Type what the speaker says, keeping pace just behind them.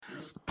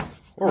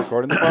We're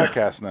recording the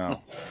podcast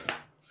now.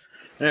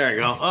 There you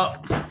go.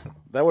 Oh,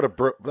 That would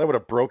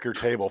have broke your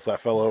table if that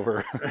fell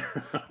over. look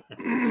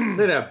at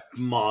that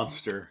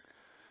monster.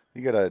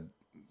 You got a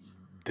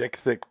dick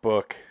thick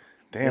book.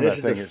 Damn, And that this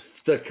thing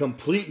is the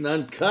complete and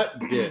uncut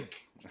dick.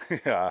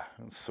 yeah,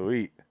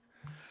 sweet.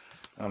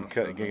 I'm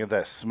gonna get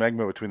that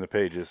smegma between the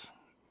pages.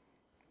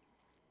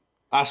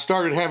 I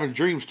started having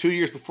dreams 2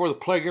 years before the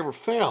plague ever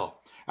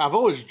fell. I've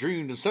always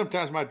dreamed, and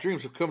sometimes my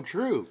dreams have come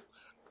true.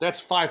 That's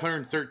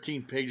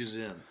 513 pages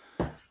in.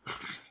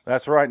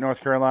 That's right, North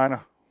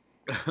Carolina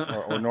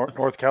or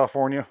North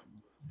California.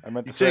 I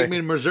meant to You say. take me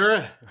to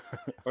Missouri?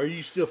 Or are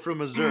you still from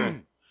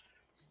Missouri?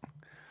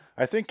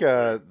 I think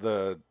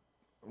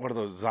one of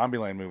those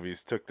Zombieland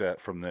movies took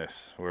that from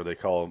this, where they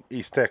call him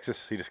East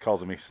Texas. He just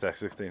calls him East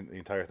Texas the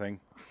entire thing,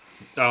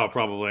 Oh,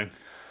 probably.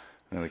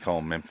 and they call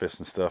him Memphis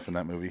and stuff in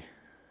that movie.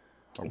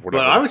 Or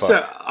whatever But I the would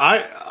fuck.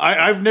 say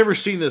I've never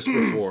seen this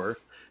before.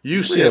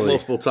 You've seen it Really?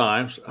 multiple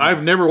times.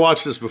 I've never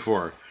watched this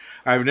before.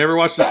 I've never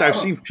watched this. I've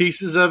seen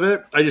pieces of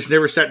it. I just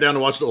never sat down to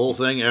watch the whole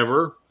thing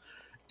ever.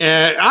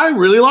 And I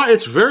really like it.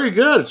 It's very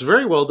good. It's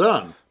very well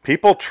done.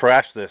 People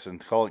trash this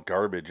and call it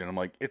garbage, and I'm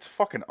like, it's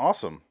fucking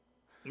awesome.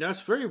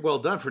 That's very well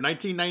done for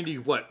 1990.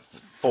 What,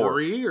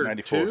 3 or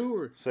 94. 2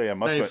 or So yeah,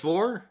 must have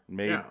 94?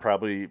 made Yeah.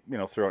 probably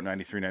throughout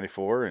 93,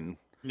 94, and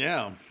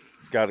Yeah.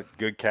 it's got a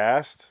good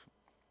cast.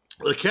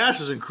 The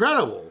cast is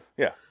incredible.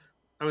 Yeah,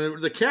 I mean,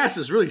 the cast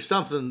is really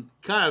something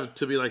kind of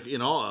to be like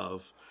in awe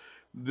of.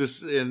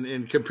 This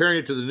in comparing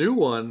it to the new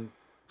one,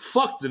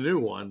 fuck the new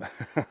one.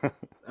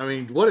 I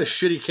mean, what a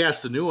shitty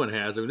cast the new one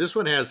has. I mean, this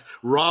one has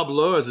Rob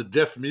Lowe as a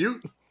deaf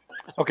mute.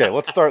 okay,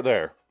 let's start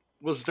there.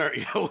 We'll start.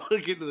 Yeah, we'll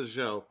get into the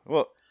show.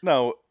 Well,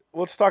 no,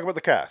 let's talk about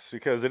the cast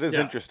because it is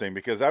Yeah. interesting.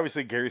 Because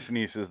obviously Gary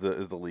Sinise is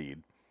the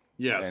lead,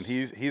 Yes, and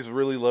he's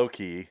really low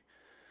key.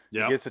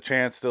 yeah, He gets a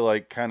chance to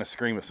like kind of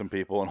scream at some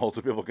people and hold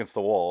some people against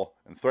the wall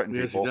and threaten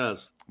yes, people. he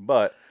does.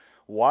 But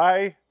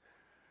why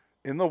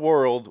in the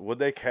world would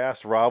they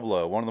cast Rob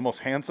Lowe, one of the most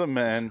handsome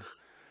men,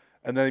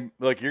 and then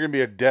like you're gonna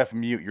be a deaf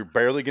mute? You're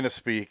barely gonna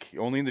speak.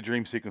 Only in the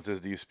dream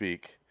sequences do you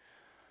speak.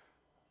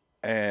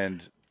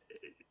 And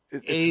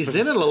And he's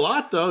in it a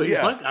lot, though. He's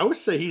Yeah. like, I would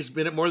say he's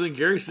been it more than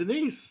Gary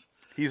Sinise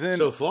he's in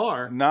so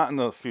far. not in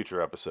the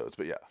future episodes,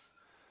 but yeah,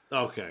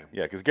 Okay,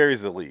 because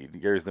Gary's the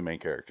lead. Gary's the main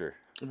character.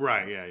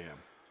 right, yeah.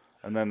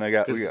 And then we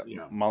got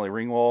yeah. Molly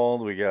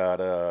Ringwald. We got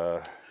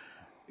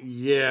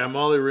Yeah,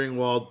 Molly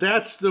Ringwald.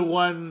 That's the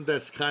one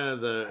that's kind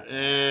of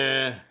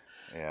yeah.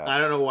 I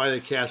don't know why they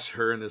cast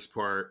her in this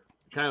part.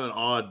 Kind of an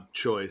odd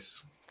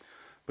choice.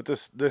 But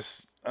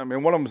this I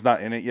mean, one of them's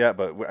not in it yet,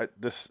 but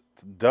this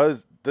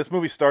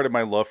movie started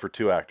my love for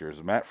two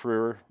actors, Matt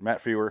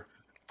Frewer.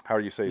 How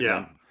do you say his Yeah.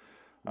 name?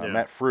 Yeah.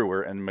 Matt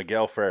Frewer and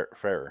Miguel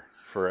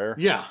Ferrer,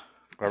 Yeah.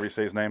 however you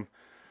say his name.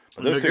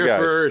 But those two McGill guys,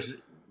 Ferrer's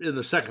in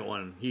the second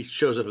one. He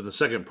shows up in the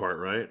second part,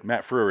 right?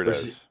 Matt Frewer Or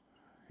is does.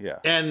 Yeah.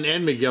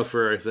 And Miguel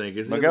Ferrer, I think.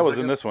 Is he Miguel the was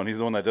in second? this one. He's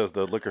the one that does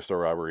the liquor store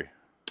robbery.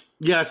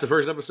 Yeah, that's the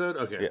first episode?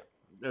 Okay. Yeah.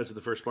 That's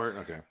the first part?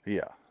 Okay.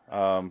 Yeah.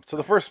 So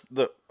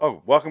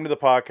welcome to the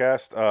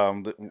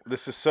podcast.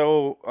 This is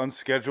so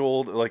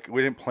unscheduled. Like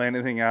we didn't plan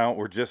anything out.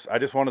 I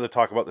just wanted to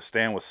talk about The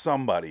Stand with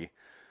somebody.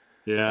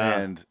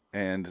 Yeah.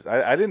 And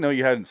I didn't know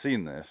you hadn't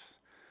seen this.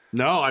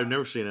 No, I've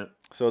never seen it.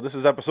 So this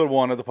is episode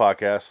 1 of the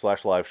podcast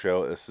 / live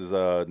show. This is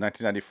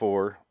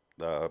 1994,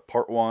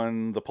 part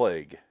 1, The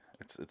Plague.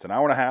 It's an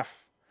hour and a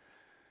half.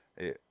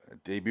 It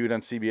debuted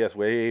on CBS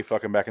way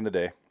fucking back in the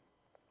day.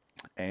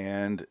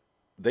 And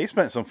they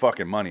spent some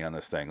fucking money on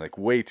this thing, like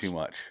way too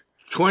much.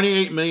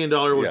 $28 million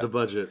was Yeah. the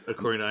budget,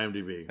 according to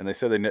IMDb. And they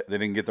said they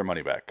didn't get their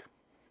money back.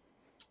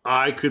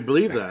 I could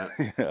believe that.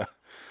 Yeah.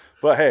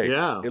 But hey,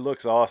 Yeah. it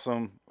looks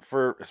awesome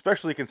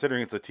especially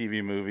considering it's a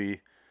TV movie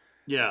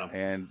Yeah.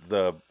 and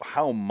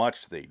how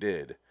much they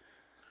did.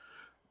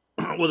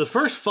 Well, the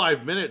first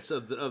 5 minutes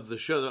of the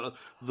show,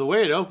 the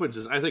way it opens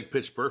is, I think,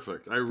 pitch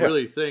perfect. I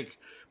really think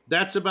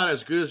that's about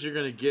as good as you're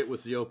going to get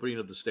with the opening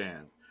of The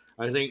Stand.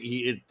 I think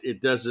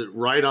it does it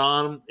right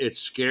on. It's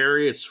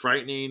scary. It's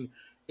frightening.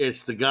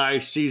 It's the guy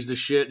sees the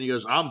shit and he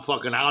goes, "I'm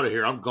fucking out of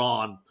here. I'm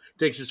gone."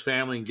 Takes his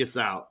family and gets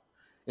out.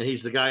 And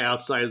he's the guy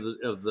outside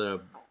of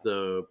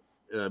the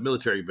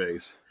military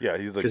base. Yeah,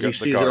 he's Because he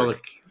sees it on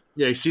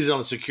he sees it on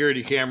the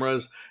security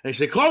cameras, and he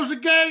said, "Close the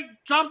gate!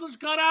 Something's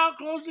got out!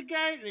 Close the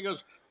gate!" And he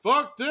goes,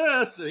 "Fuck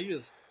this!" And he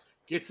just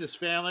gets his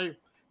family.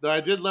 Though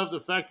I did love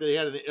the fact that he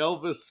had an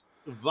Elvis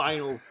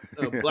vinyl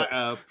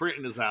print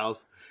in his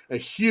house, a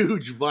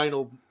huge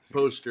vinyl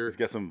poster. He's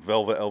got some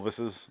Velvet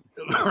Elvises.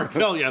 Or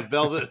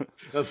velvet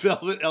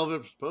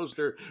Elvis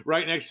poster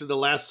right next to the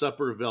Last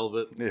Supper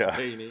velvet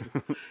painting.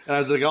 And I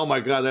was like, "Oh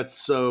my god, that's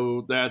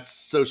so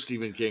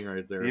Stephen King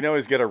right there."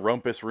 He's got a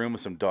rumpus room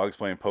with some dogs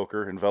playing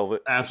poker in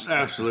velvet.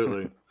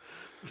 Absolutely.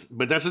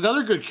 But that's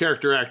another good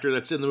character actor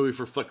that's in the movie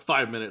for like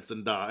 5 minutes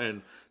and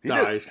dies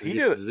because he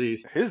gets the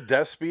disease. His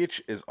death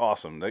speech is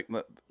awesome.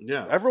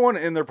 Yeah. Everyone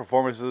in their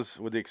performances,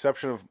 with the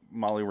exception of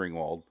Molly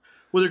Ringwald,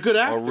 Well, they're good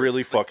actors. are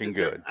really fucking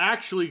They're good.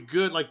 actually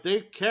good. Like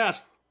they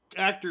cast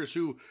actors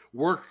who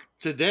work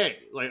today,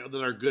 like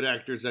that are good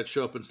actors that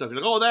show up and stuff.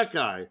 You're like, oh, that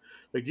guy.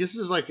 Like this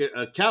is like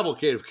a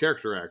cavalcade of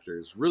character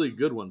actors, really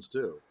good ones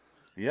too.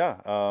 Yeah.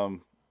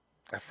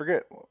 I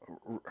forget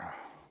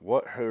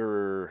what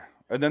her.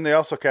 And then they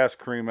also cast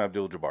Kareem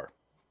Abdul-Jabbar.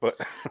 But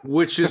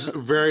which is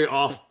very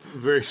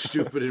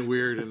stupid and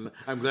weird. And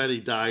I'm glad he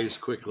dies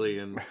quickly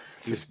and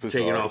he's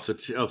taken off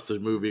the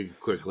movie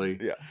quickly.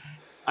 Yeah.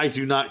 I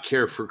do not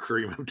care for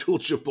Kareem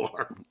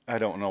Abdul-Jabbar. I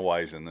don't know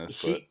why he's in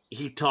this.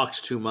 He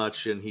talks too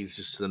much and he's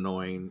just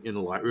annoying in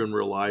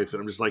real life.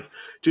 And I'm just like,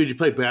 dude, you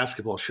play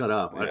basketball. Shut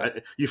up. Yeah.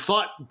 You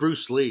fought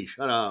Bruce Lee.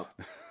 Shut up.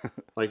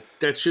 Like,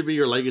 that should be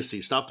your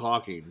legacy. Stop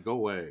talking. Go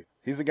away.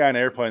 He's the guy in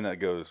Airplane that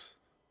goes.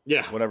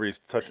 Yeah. Whenever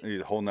he's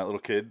holding that little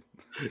kid.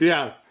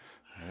 Yeah.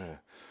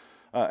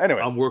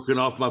 Anyway. I'm working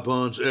off my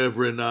buns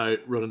every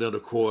night running down the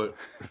court.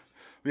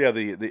 Yeah,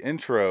 the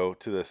intro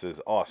to this is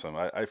awesome.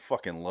 I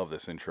fucking love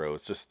this intro.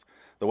 It's just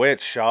the way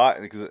it's shot,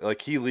 because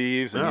like he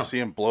leaves and you see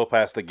him blow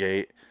past the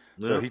gate.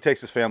 So he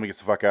takes his family, gets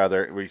the fuck out of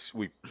there.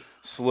 We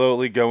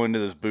slowly go into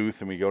this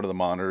booth and we go to the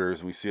monitors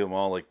and we see them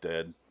all like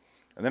dead.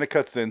 And then it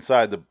cuts to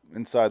inside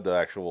the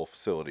actual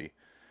facility,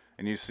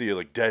 and you see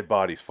like dead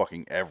bodies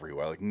fucking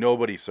everywhere. Like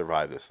nobody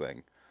survived this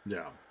thing.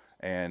 Yeah.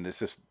 And it's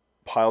just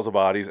piles of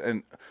bodies.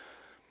 And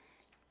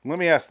let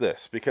me ask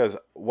this, because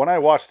when I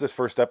watched this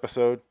first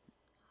episode,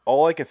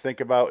 all I can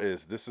think about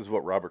is this is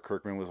what Robert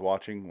Kirkman was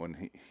watching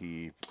when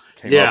he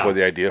came up with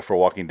the idea for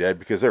Walking Dead,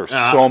 because there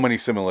are so many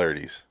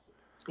similarities.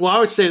 Well, I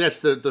would say that's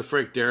the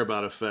Frank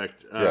Darabont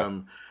effect.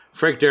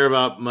 Frank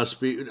Darabont must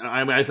be.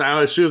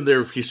 I assume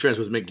he's friends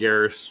with Mick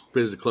Garris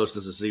because of the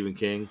closeness of Stephen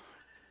King.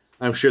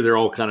 I'm sure they're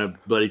all kind of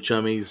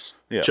chummy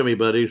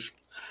buddies.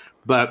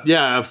 But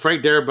yeah,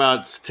 Frank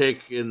Darabont's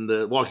take in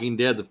the Walking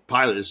Dead, the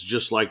pilot, is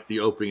just like the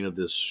opening of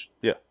this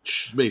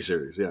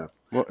miniseries. Yeah.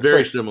 Well,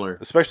 very similar.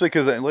 Especially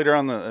because later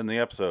on in the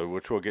episode,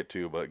 which we'll get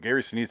to, but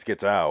Gary Sinise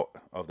gets out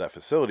of that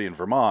facility in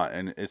Vermont,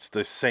 and it's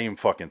the same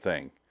fucking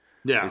thing.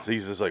 Yeah.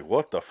 He's just like,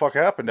 what the fuck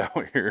happened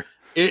out here?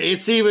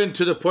 It's even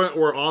to the point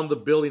where on the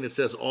building it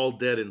says all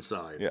dead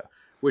inside. Yeah.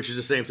 Which is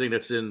the same thing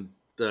that's in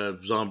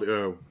Zombie,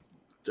 what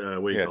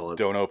do you call it?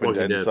 Don't open,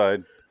 dead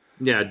inside.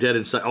 Yeah, dead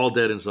inside, all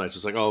dead inside. So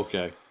it's like, oh,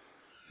 okay.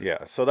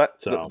 Yeah, so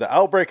the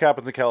outbreak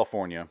happens in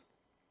California.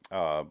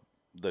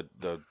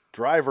 The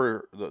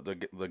driver,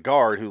 the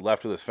guard who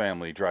left with his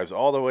family, drives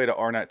all the way to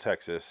Arnett,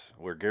 Texas,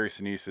 where Gary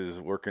Sinise is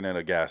working at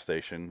a gas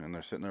station, and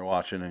they're sitting there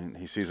watching, and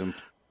he sees him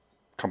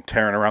come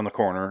tearing around the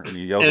corner, and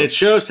he yells. And it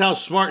shows how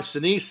smart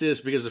Sinise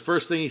is, because the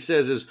first thing he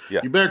says is,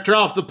 "You better turn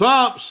off the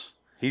pumps."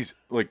 He's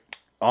like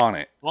on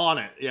it.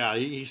 Yeah.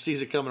 He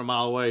sees it coming a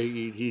mile away.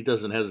 He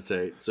doesn't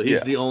hesitate. So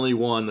he's the only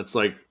one that's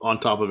like on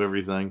top of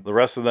everything. The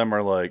rest of them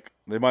are like,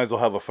 they might as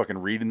well have a fucking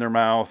reed in their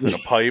mouth and a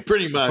pipe.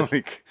 Pretty much.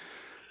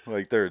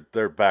 Like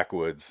they're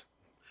backwoods.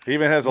 He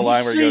even has a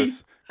line where he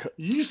goes,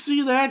 "You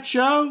see that,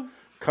 Joe?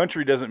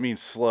 Country doesn't mean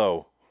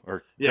slow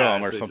or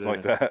dumb or something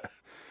like that."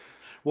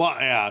 Well,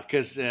 yeah,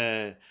 because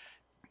Gary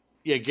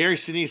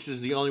Sinise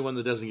is the only one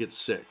that doesn't get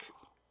sick,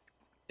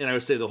 and I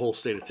would say the whole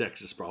state of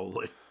Texas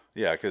probably.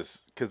 Yeah,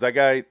 because that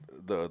guy,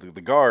 the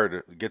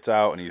guard, gets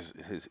out and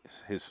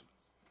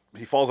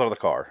he falls out of the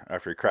car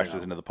after he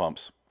crashes into the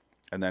pumps,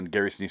 and then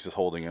Gary Sinise is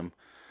holding him,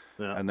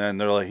 and then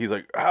he's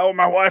like, "How are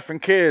my wife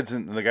and kids?"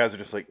 And the guys are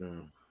just like,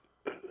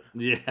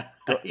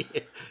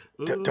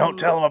 Don't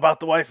tell him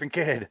about the wife and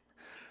kid."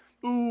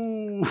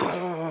 Ooh,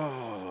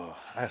 I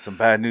have some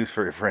bad news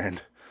for your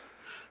friend.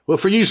 Well,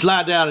 for you,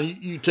 slide down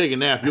and you take a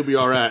nap, you'll be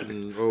all right,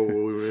 and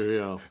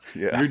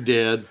you're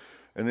dead.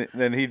 And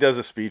then he does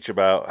a speech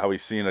about how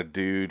he's seeing a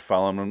dude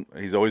following him.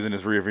 He's always in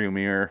his rearview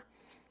mirror.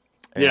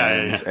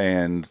 And,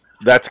 and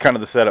that's kind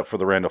of the setup for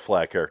the Randall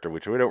Flagg character,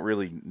 which we don't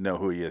really know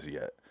who he is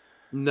yet.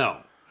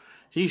 No.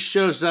 He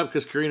shows up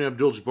because Kareem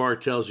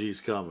Abdul-Jabbar tells you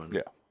he's coming.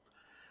 Yeah.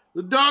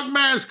 The dog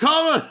man's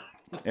coming!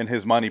 And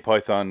his Monty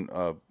Python,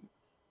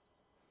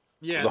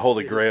 the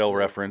Holy Grail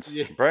reference.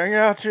 Yeah. Bring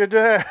out your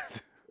dad!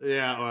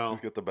 Yeah, well.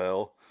 He's got the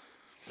bell.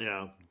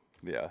 Yeah.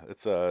 Yeah,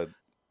 it's so...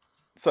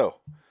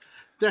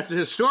 That's a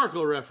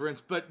historical reference,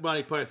 but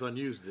Monty Python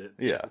used it.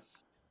 Yeah.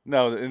 Yes.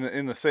 No,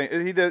 in the same,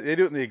 they do it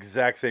in the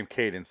exact same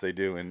cadence they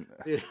do in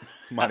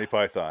Monty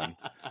Python.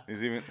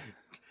 He's even.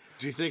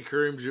 Do you think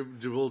Kareem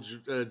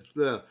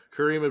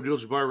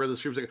Abdul-Jabbar read the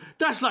script like,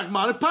 "That's like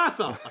Monty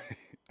Python"?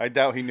 I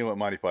doubt he knew what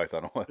Monty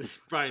Python was.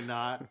 Probably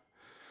not.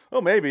 Oh,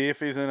 maybe if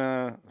he's in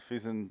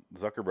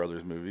Zucker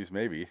Brothers movies,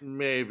 maybe.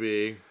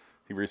 Maybe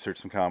he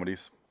researched some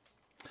comedies.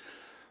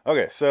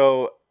 Okay,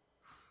 so.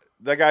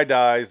 That guy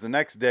dies. The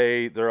next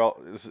day,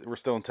 we're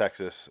still in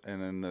Texas,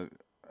 and then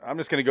I'm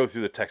just going to go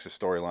through the Texas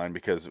storyline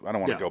because I don't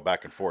want to go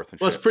back and forth.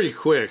 It's pretty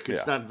quick.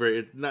 It's not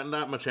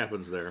much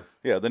happens there.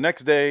 Yeah, the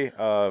next day,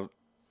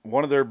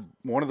 one of their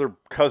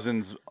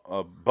cousins,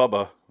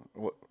 Bubba.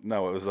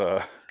 No, it was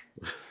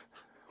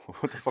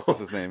what the fuck was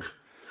his name?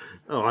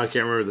 Oh, I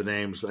can't remember the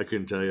names. I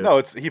couldn't tell you.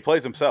 No, he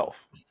plays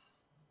himself,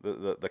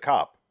 the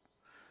cop.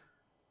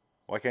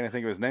 Why can't I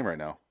think of his name right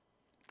now?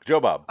 Joe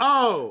Bob.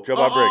 Joe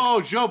Bob Briggs. Oh,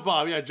 Joe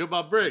Bob. Yeah, Joe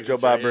Bob Briggs. Joe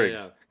Bob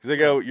Briggs Because they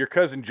go, your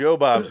cousin Joe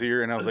Bob's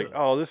here, and I was like,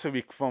 oh, this would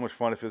be so much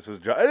fun if this is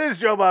Joe. It is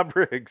Joe Bob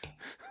Briggs.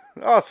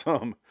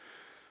 Awesome.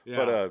 Yeah.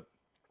 But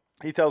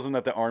he tells them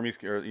that the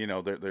army's, or, you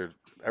know, they're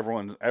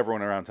everyone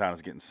around town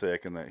is getting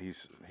sick, and that he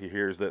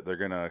hears that they're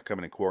gonna come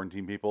in and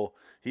quarantine people.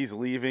 He's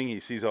leaving. He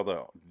sees all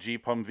the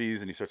Jeep Humvees,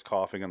 and he starts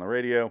coughing on the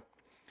radio.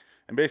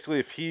 And basically,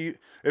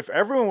 if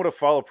everyone would have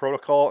followed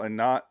protocol and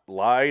not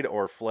lied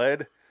or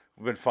fled,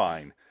 would have been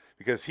fine.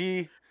 Because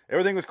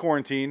everything was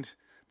quarantined,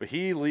 but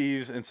he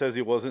leaves and says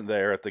he wasn't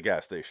there at the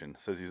gas station.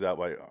 Says he's out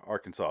by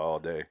Arkansas all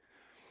day.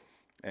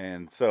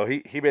 And so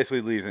he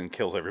basically leaves and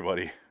kills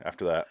everybody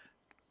after that.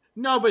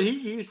 No, but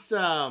he's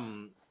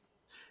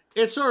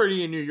it's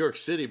already in New York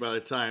City by the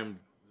time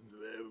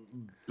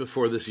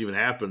before this even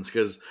happens,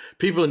 because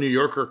people in New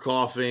York are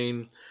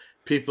coughing.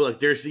 People, like,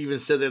 there's even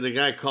said that the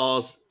guy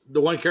calls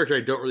the one character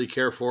I don't really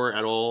care for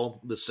at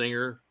all, the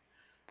singer.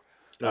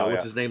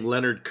 What's his name?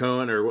 Leonard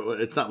Cohen, or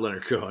it's not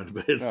Leonard Cohen,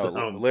 but it's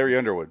Larry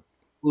Underwood.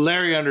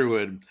 Larry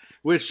Underwood,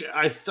 which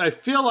I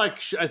feel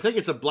like I think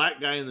it's a black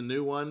guy in the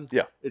new one.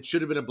 Yeah, it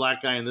should have been a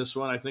black guy in this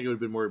one. I think it would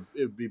be more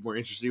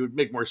interesting. It would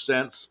make more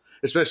sense,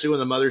 especially when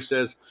the mother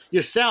says,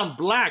 "You sound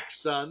black,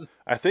 son."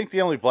 I think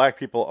the only black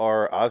people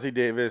are Ozzie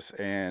Davis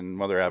and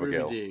Mother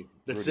Abigail. Ruby D.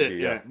 That's Ruby it.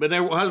 D, yeah, but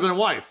they're husband and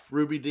wife.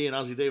 Ruby D and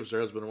Ozzie Davis are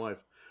husband and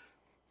wife,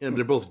 and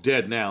they're both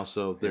dead now,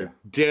 so they're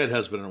dead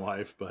husband and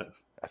wife. But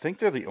I think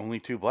they're the only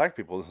two black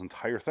people in this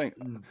entire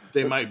thing.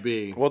 They might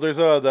be. Well, there's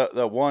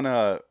the one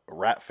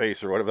rat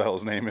face or whatever the hell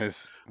his name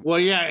is. Well,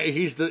 yeah,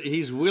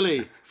 he's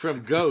Willie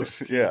from Ghost.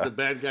 He's the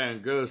bad guy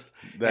on Ghost.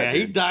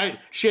 He died.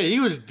 Shit, he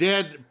was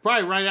dead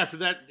probably right after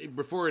that,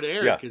 before it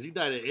aired, because he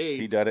died of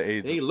AIDS. He died of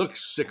AIDS. And he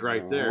looks sick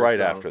right there.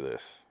 Right after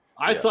this.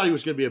 I thought he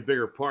was going to be a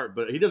bigger part,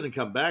 but he doesn't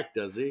come back,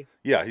 does he?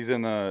 Yeah, he's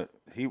in the.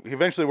 He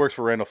eventually works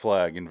for Randall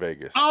Flagg in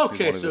Vegas.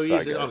 Okay, so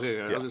he's in. Okay,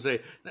 yeah. I was going to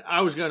say.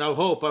 I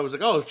was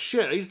like, oh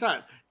shit, he's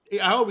not.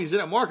 I hope he's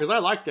in it more, because I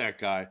like that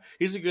guy.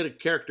 He's a good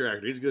character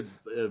actor. He's a good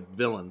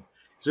villain.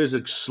 So he's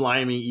a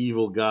slimy,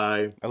 evil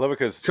guy. I love it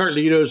because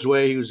Carlito's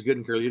Way. He was good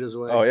in Carlito's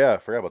Way. Oh yeah, I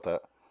forgot about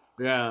that.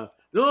 Yeah.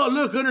 No,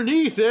 look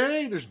underneath,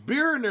 eh? There's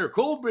beer in there,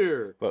 cold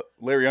beer. But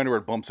Larry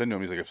Underwood bumps into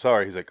him. He's like, "I'm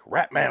sorry." He's like,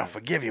 "Rat Man, I'll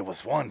forgive you.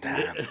 Was one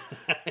time."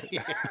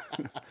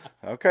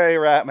 Okay,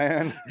 Rat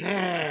Man.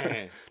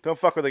 Don't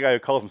fuck with the guy who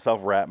calls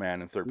himself Rat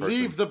Man in third person.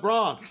 Leave the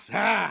Bronx.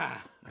 Yeah.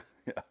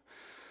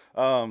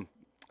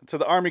 So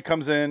the army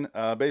comes in.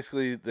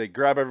 Basically, they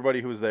grab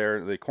everybody who was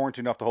there. They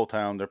quarantine off the whole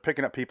town. They're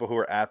picking up people who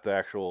are at the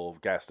actual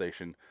gas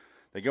station.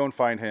 They go and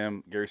find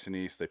him, Gary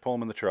Sinise. They pull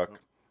him in the truck.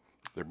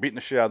 They're beating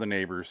the shit out of the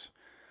neighbors.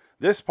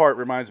 This part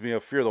reminds me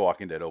of Fear the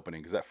Walking Dead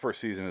opening, because that first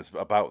season is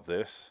about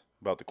this,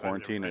 about the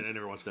quarantine. I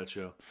never watched that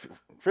show.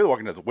 Fear the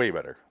Walking Dead is way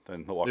better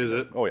than The Walking Dead.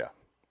 Is it? Oh, yeah.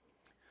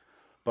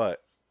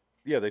 But,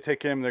 yeah, they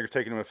take him. They're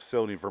taking him to a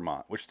facility in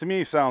Vermont, which to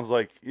me sounds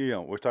like,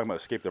 we're talking about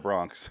Escape the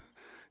Bronx.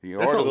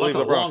 That's a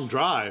long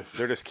drive.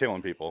 They're just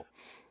killing people.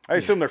 I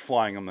assume they're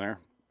flying them there.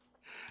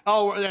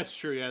 Oh, that's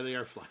true. Yeah, they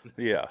are flying.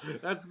 Yeah.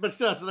 But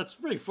still, that's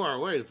pretty far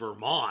away,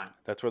 Vermont.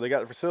 That's where they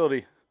got the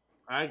facility.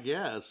 I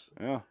guess.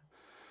 Yeah.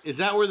 Is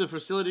that where the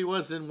facility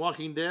was in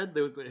Walking Dead?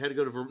 They had to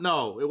go to Vermont.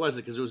 No, it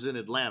wasn't, because it was in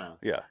Atlanta.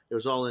 Yeah. It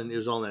was all in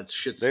that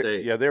shit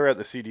state. Yeah, they were at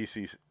the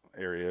CDC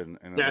area. In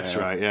that's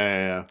right.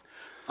 Yeah.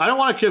 I don't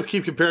want to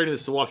keep comparing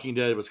this to Walking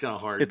Dead, but it's kind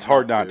of hard. It's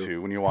hard not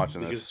to when you're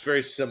watching this. Because it's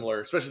very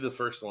similar, especially the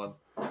first one.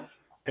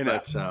 And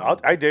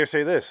I dare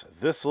say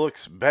this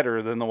looks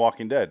better than the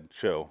Walking Dead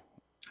show.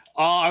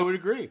 I would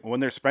agree.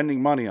 When they're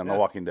spending money on the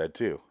Walking Dead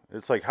too.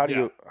 It's like,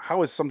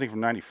 how is something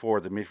from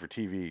 '94 that made for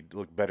TV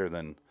look better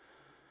than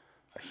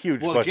a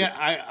huge budget? Well, again,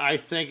 I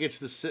think it's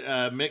the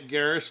Mick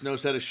Garris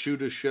knows how to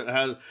shoot a show,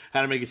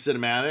 how to make it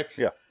cinematic.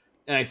 Yeah.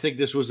 And I think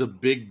this was a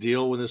big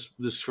deal when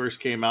this first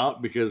came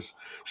out, because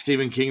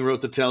Stephen King wrote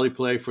the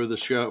teleplay for the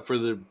show, for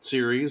the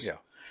series.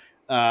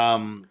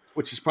 Yeah.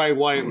 Which is probably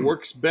why it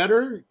works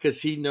better,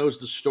 because he knows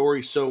the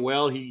story so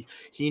well. He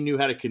knew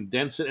how to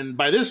condense it. And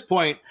by this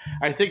point,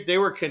 I think they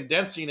were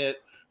condensing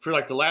it for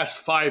like the last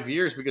 5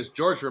 years, because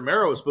George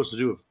Romero was supposed to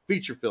do a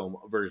feature film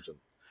version.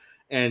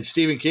 And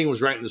Stephen King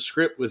was writing the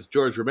script with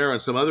George Romero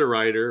and some other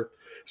writer.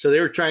 So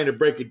they were trying to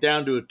break it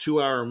down to a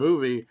 2-hour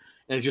movie,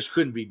 and it just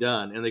couldn't be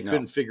done. And they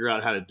couldn't figure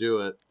out how to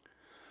do it.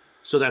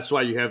 So that's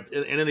why you have,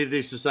 and then they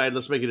just decided,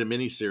 let's make it a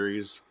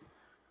miniseries,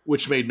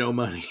 which made no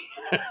money.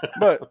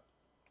 But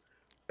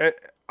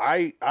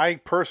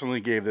I personally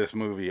gave this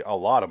movie a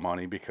lot of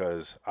money,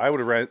 because I would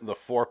have rented the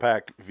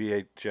 4-pack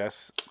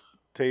VHS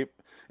tape.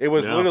 It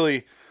was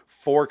literally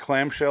 4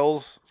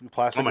 clamshells,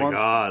 plastic ones,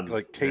 God.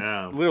 like tape,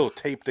 little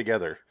taped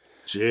together.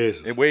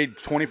 Jesus. It weighed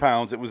 20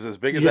 pounds. It was as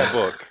big as that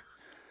book.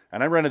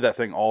 And I rented that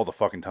thing all the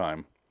fucking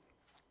time.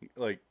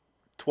 Like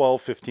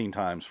 12, 15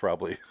 times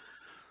probably.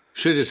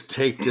 Should have just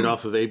taped it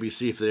off of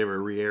ABC if they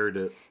ever re-aired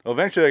it. Well,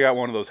 eventually I got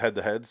one of those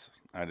head-to-heads.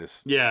 I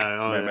just made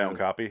my own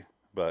copy.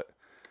 But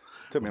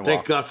it took me a while.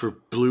 Thank God for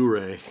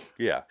Blu-ray.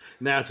 Yeah.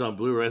 Now it's on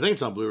Blu-ray. I think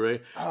it's on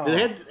Blu-ray.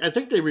 Oh. I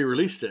think they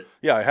re-released it.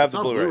 Yeah, I have it's the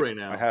on Blu-ray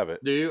now. I have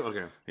it. Do you?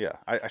 Okay. Yeah.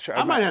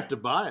 I might have to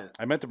buy it.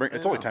 I meant to bring.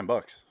 It's only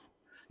 $10.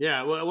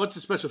 Yeah. Well, what's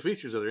the special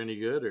features? Are there any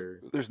good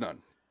or? There's none.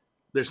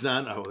 There's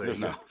none. Oh, there There's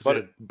you none. go.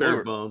 But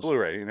bare bones.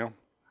 Blu-ray, you know,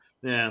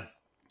 Yeah.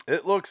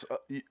 it looks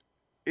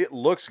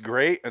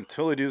great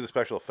until they do the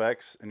special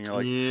effects, and you're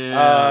like,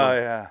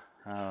 Yeah.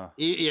 yeah.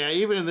 Yeah,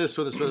 even in this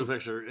one, the special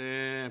effects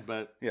are,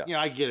 but Yeah. you know,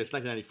 I get it. It's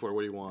 1994.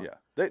 What do you want?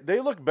 Yeah, they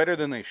look better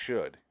than they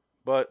should,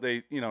 but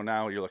they, you know,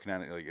 now you're looking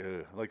at it like,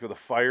 ugh. Like with the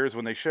fires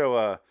when they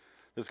show,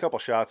 there's a couple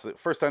shots. The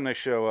first time they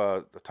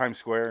show Times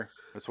Square,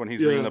 that's when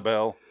he's ringing the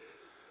bell.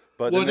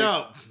 But well, then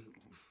no,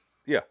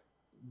 yeah,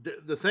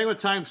 the thing with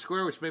Times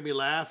Square, which made me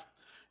laugh,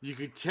 you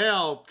could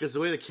tell because the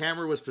way the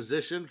camera was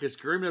positioned, because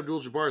Kareem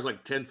Abdul-Jabbar is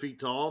like 10 feet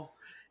tall,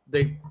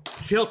 they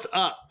tilt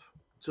up,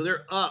 so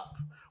they're up,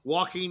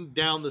 walking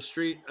down the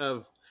street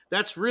of.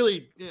 That's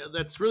really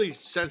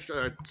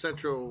central.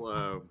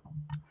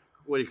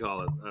 What do you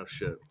call it? Oh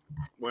shit!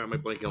 Why am I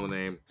blanking on the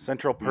name?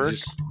 Central Perk.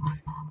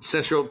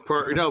 Central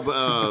Park. No,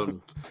 but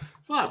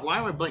fuck. Why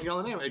am I blanking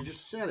on the name? I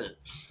just said it.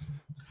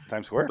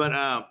 Times Square.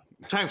 But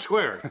Times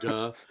Square.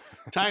 Duh.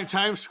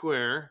 Times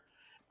Square,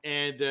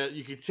 and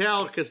you could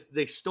tell because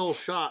they stole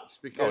shots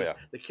because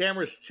the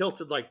camera's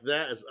tilted like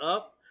that is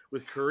up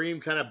with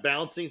Kareem kind of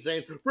bouncing,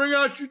 saying, "Bring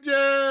out your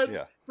dad."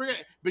 Yeah. Bring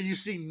it. But you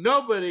see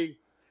nobody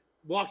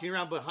walking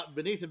around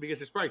beneath him because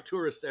there's probably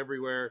tourists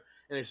everywhere,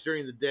 and it's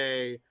during the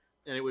day.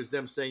 And it was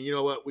them saying, you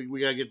know what, we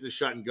got to get this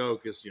shot and go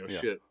because, you know,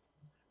 shit,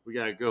 we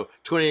got to go.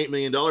 $28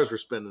 million we're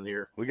spending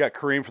here. We got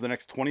Kareem for the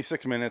next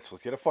 26 minutes.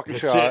 Let's get a fucking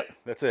shot.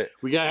 That's it.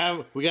 We got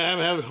to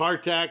have a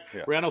heart attack.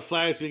 Yeah. Randall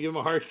Flagg's going to give him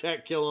a heart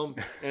attack, kill him,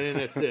 and then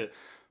that's it.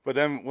 But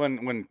then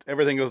when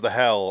everything goes to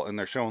hell and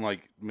they're showing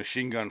like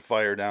machine gun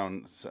fire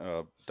down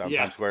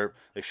Times Square,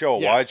 they show a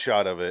wide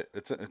shot of it.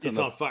 It's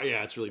on fire.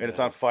 Yeah, it's really bad. It's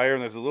on fire,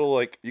 and there's a little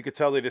like you could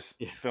tell they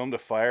just filmed a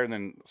fire and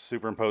then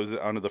superimposed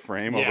it onto the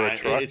frame over a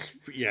truck.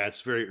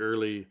 It's very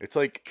early. It's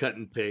like cut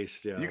and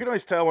paste. Yeah, you can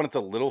always tell when it's a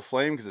little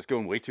flame because it's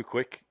going way too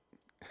quick.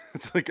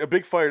 It's like a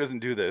big fire doesn't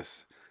do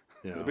this.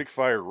 Yeah. A big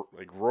fire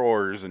like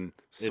roars and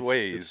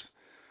sways. It's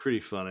pretty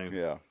funny.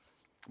 Yeah,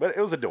 but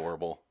it was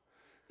adorable.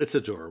 It's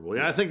adorable.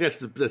 Yeah, I think that's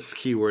the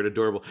key word,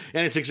 adorable.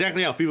 And it's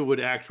exactly how people would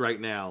act right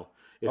now.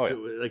 If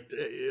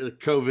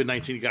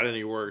COVID-19 got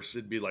any worse,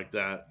 it'd be like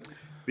that.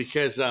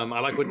 Because I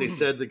like what they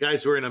said. The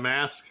guy's wearing a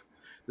mask.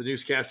 The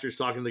newscaster's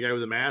talking to the guy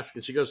with a mask.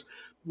 And she goes,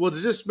 well,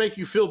 does this make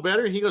you feel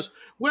better? And he goes,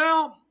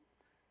 well,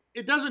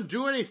 it doesn't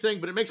do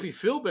anything, but it makes me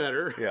feel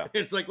better. Yeah.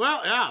 It's like,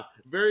 well, yeah,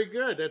 very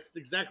good. That's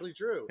exactly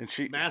true.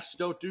 And masks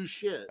don't do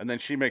shit. And then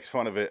she makes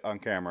fun of it on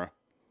camera.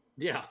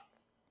 Yeah.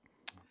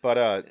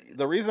 But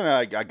the reason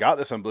I got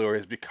this on Blu-ray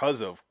is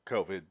because of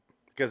COVID.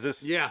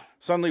 Because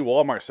suddenly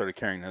Walmart started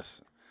carrying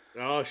this.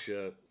 Oh,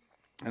 shit.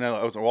 And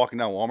I was walking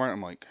down Walmart.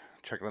 I'm like,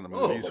 checking out the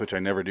movies, which I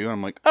never do. And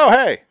I'm like, oh,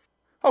 hey.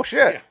 Oh,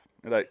 shit. Yeah.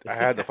 And I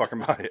had to fucking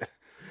buy it.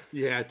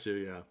 You had to,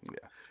 yeah.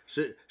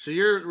 Yeah. So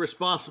you're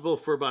responsible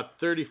for about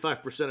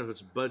 35% of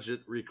its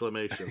budget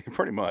reclamation.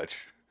 Pretty much.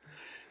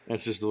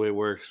 That's just the way it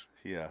works.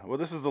 Yeah. Well,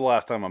 this is the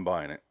last time I'm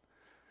buying it.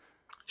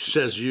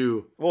 Says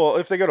you. Well,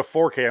 if they go to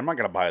 4K, I'm not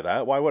going to buy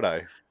that. Why would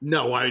I?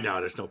 No, why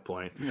not? There's no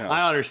point. No. I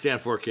don't understand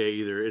 4K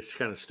either. It's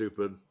kind of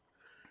stupid.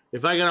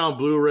 If I get on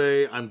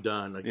Blu-ray, I'm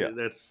done. Like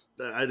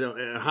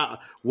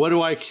what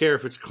do I care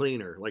if it's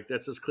cleaner? Like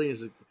that's as clean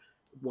as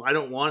well, I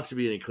don't want it to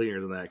be any cleaner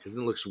than that because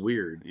then it looks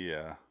weird.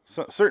 Yeah.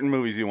 So, certain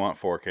movies you want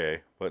 4K,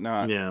 but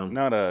not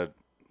a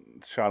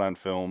shot on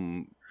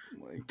film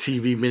like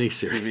TV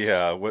miniseries.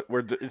 Yeah,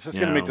 it's just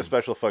going to make the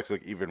special effects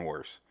look even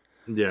worse.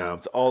 Yeah.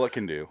 It's all it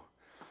can do.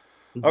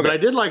 Okay. But I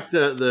did like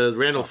the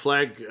Randall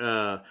Flagg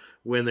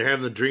when they're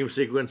having the dream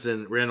sequence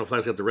and Randall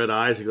Flagg's got the red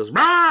eyes. He goes,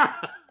 "Bah!"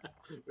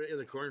 in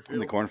the cornfield. In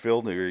the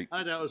cornfield. I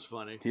thought that was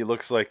funny. He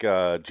looks like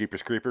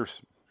Jeepers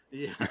Creepers.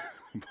 Yeah.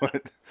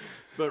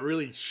 but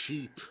really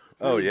cheap.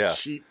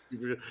 Cheap.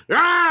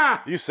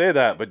 Ah! You say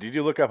that, but did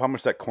you look up how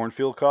much that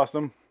cornfield cost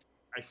them?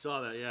 I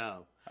saw that, yeah.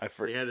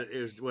 They had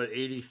it was what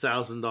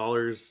 $80,000,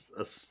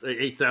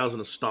 $8,000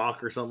 a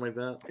stock or something like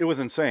that. It was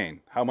insane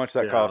how much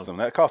that cost them.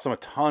 That cost them a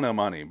ton of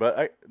money.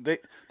 But they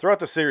throughout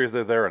the series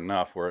they're there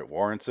enough where it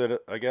warrants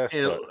it, I guess.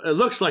 And it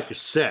looks like a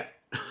set.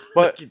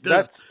 But it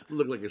does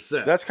look like a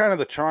set. That's kind of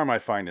the charm I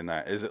find in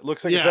that is it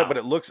looks like a set, but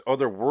it looks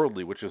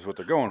otherworldly, which is what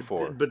they're going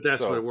for. But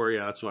that's what it works.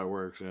 Yeah, that's why it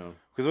works. Yeah.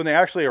 Because when they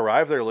actually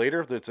arrive there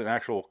later, it's an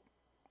actual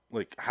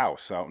like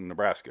house out in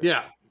Nebraska.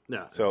 Yeah.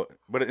 Yeah. So,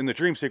 but in the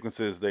dream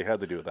sequences, they had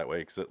to do it that way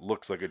because it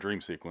looks like a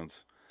dream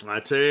sequence. I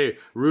tell you,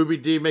 Ruby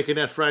D making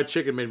that fried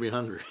chicken made me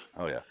hungry.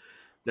 Oh yeah,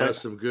 that was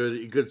some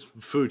good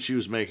food she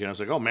was making. I was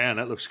like, oh man,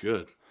 that looks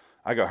good.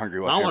 I got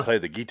hungry watching her play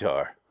the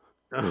guitar.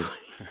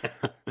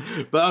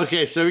 But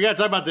okay, so we got to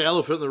talk about the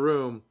elephant in the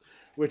room,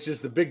 which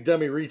is the big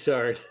dummy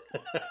retard.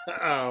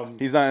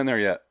 He's not in there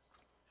yet.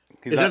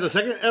 Is that the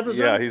second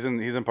episode? Yeah, he's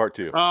in part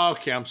 2. Oh,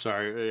 okay, I'm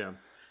sorry. Yeah,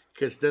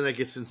 because then that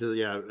gets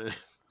into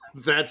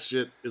that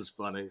shit is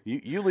funny.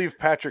 You leave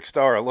Patrick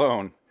Star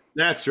alone.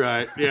 That's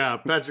right. Yeah,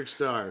 Patrick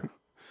Star.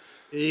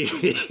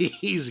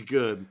 He's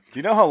good. Do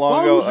you know how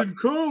long ago?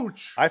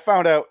 Coach. I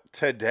found out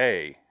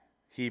today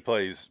he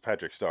plays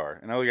Patrick Star,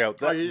 and I look out.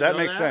 That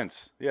makes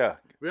sense. Yeah.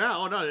 Yeah.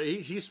 Oh no,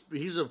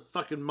 he's a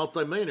fucking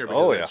multimillionaire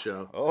because of that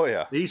show. Oh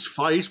yeah. He's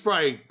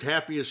probably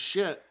happy as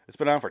shit. It's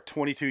been on for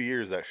 22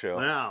 years, that show.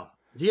 Wow.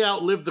 He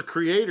outlived the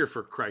creator,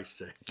 for Christ's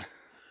sake.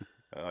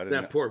 I didn't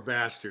That know. poor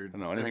bastard. I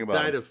don't know anything He about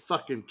died him. of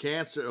fucking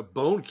cancer, of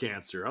bone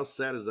cancer. How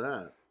sad is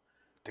that?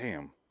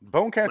 Damn.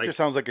 Bone cancer Like-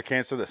 sounds like a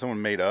cancer that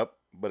someone made up,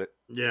 but it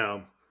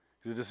Yeah.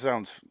 just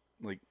sounds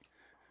like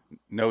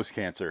nose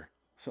cancer.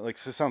 So like,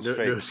 it sounds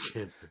fake. Nose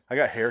cancer. I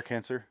got hair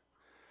cancer.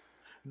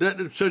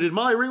 So did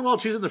Molly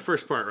Ringwald? She's in the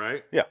first part,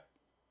 right? Yeah.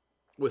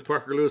 With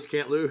Parker Lewis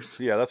Can't Lose.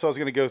 Yeah, that's what I was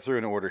going to go through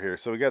in order here.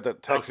 So we got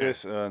that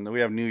Texas, and then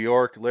we have New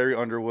York. Larry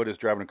Underwood is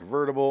driving a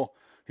convertible.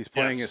 He's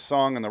playing his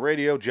song on the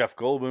radio. Jeff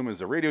Goldblum is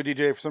a radio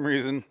DJ for some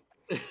reason.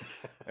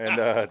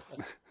 And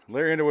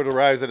Larry Underwood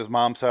arrives at his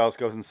mom's house,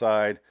 goes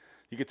inside.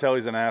 You could tell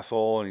he's an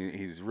asshole, and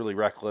he's really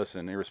reckless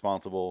and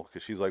irresponsible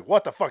because she's like,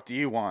 "What the fuck do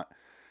you want?"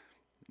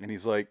 And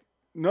he's like,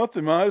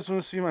 "Nothing, Ma. I just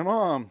want to see my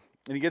mom."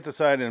 And he gets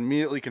inside and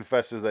immediately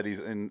confesses that he's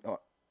in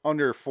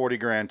under 40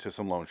 grand to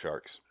some loan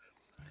sharks.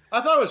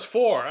 I thought it was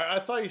 4. I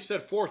thought you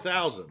said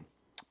 4,000.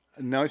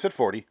 No, he said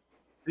 40.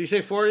 Did you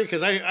say 40?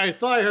 Because I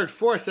thought I heard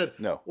 4. I said,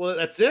 No. Well,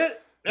 that's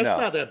it? That's No.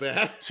 not that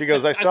bad. She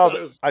goes, I saw thought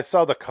it was- I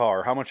saw the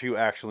car. How much are you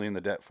actually in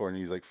the debt for? And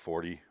he's like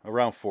 40,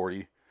 around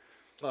 40.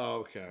 Oh,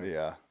 okay.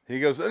 Yeah. He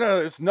goes,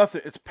 no, it's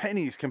nothing. It's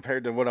pennies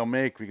compared to what I'll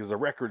make because the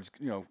record's,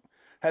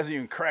 hasn't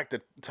even cracked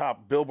the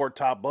top Billboard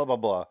top, blah, blah,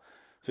 blah.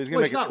 So he's going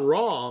Well, to it's make not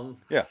wrong.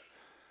 Yeah.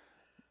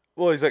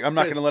 Well, he's like, I'm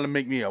not Because- going to let him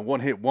make me a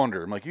one-hit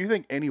wonder. I'm like, you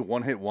think any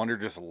one-hit wonder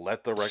just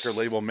let the record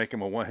label make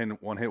him a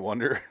one-hit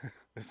wonder?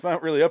 It's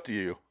not really up to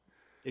you.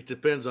 It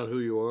depends on who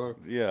you are.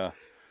 Yeah.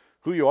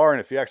 Who you are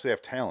and if you actually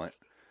have talent.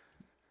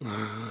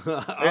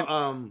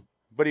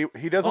 But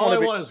he doesn't all want I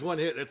to be. want is one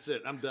hit. That's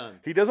it. I'm done.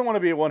 He doesn't want to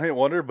be a one-hit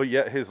wonder, but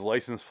yet his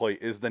license plate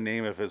is the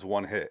name of his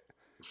one hit.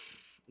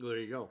 There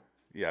you go.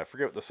 Yeah, I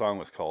forget what the song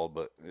was called,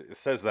 but it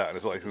says that in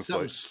his license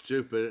Something plate.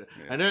 stupid.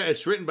 Yeah. I know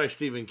it's written by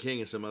Stephen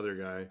King and some other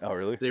guy. Oh,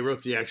 really? They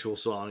wrote the actual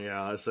song.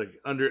 Yeah, it's like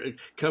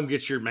 "Come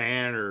Get Your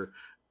Man" or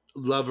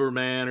 "Lover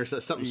Man" or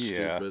something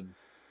Yeah. stupid.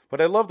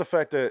 But I love the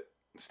fact that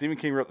Stephen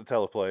King wrote the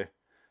teleplay.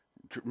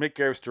 Mick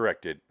Garris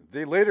directed.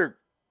 They later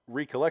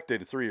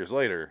recollected 3 years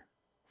later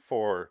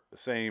for The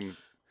Shining,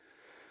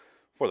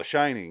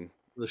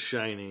 The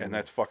Shining, and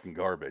that's fucking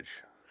garbage.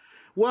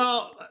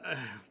 well,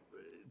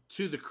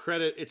 to the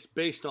credit, it's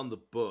based on the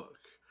book,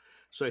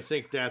 so I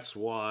think that's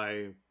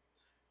why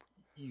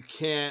you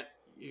can't,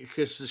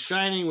 because The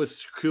Shining with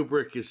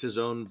Kubrick is his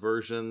own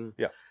version.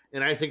 Yeah.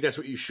 And I think that's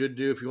what you should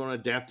do if you want to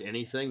adapt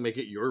anything. Make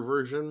it your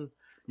version.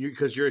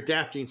 Because you're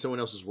adapting someone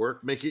else's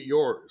work, make it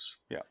yours.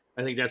 Yeah.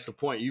 I think that's the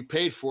point. You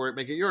paid for it,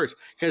 make it yours.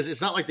 Because it's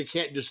not like they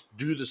can't just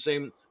do the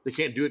same. They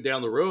can't do it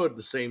down the road,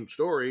 the same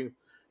story.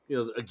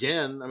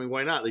 Again, I mean,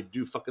 why not? They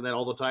do fucking that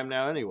all the time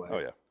now anyway. Oh,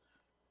 yeah.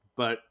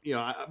 But,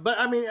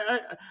 I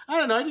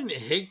don't know. I didn't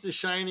hate The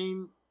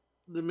Shining.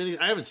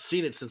 I haven't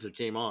seen it since it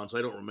came on, so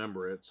I don't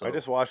remember it. So. I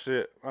just watched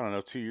it,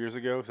 2 years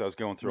ago because I was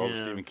going through all the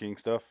Yeah. Stephen King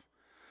stuff.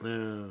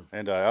 Yeah.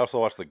 And I also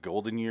watched The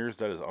Golden Years.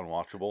 That is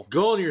unwatchable.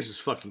 Golden Years is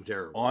fucking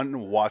terrible.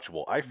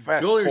 Unwatchable. I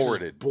fast Golden Years is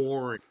forwarded.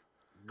 boring.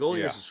 Golden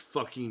Yeah. Years is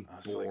fucking I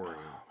was like, boring.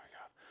 oh, my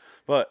God.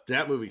 But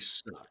That movie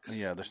sucks.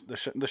 yeah,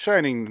 the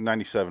Shining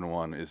 97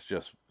 one is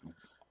just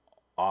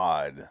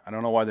odd. I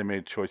don't know why they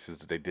made choices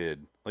that they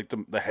did. Like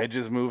the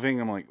hedges moving.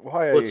 I'm like,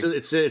 why? Well, it's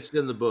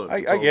in the book.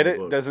 It's I all get in it.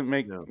 the book. Doesn't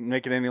make No.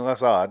 make it any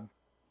less odd.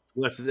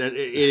 It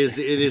is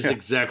Yeah.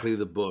 exactly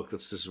the book.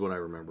 That's just what I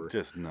remember.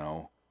 Just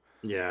no.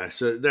 Yeah,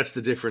 so that's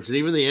the difference. And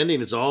even the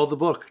ending, it's all the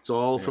book. It's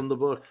all from the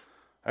book.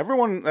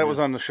 Everyone that was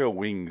on the show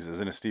Wings is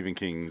in a Stephen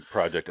King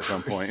project at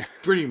some point.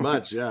 Pretty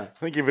much, yeah. I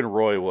think even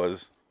Roy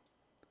was.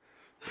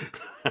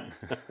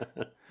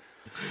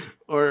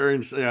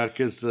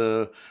 Because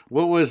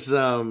what was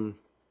the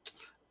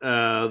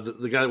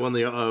guy that won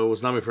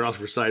was nominated for an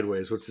Oscar for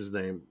Sideways? What's his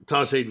name?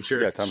 Thomas Hayden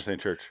Church. Yeah, Thomas St.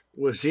 Church.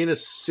 Was he in a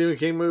Stephen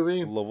King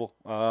movie?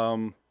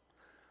 Lovell.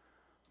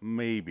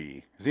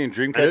 Maybe. Is he in I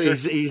know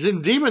Dreamcatcher? he's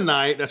in Demon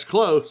Knight. That's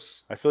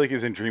close. I feel like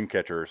he's in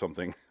Dreamcatcher or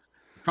something.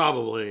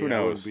 Probably. Who I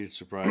knows? wouldn't be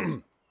surprised.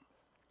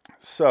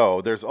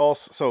 So there's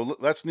also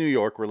that's New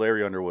York where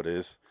Larry Underwood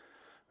is.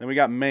 Then we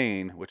got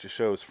Maine, which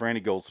shows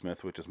Franny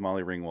Goldsmith, which is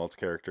Molly Ringwald's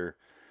character.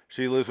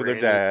 She lives with her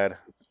Franny. dad.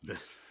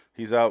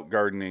 He's out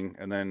gardening,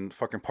 and then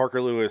fucking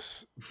Parker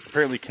Lewis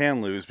apparently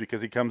can lose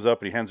because he comes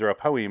up and he hands her a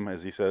poem,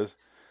 as he says.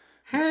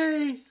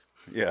 Hey.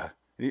 Yeah,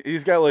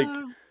 he's got like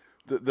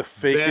the Bad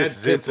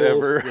fakest zits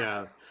pimples, ever.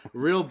 Yeah.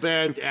 Real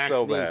bad It's acne,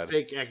 so bad.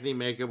 fake acne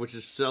makeup, which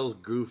is so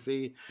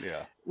goofy.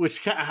 Yeah,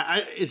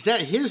 Is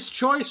that his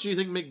choice, or do you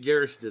think Mick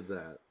Garris did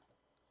that?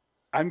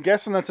 I'm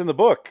guessing that's in the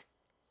book.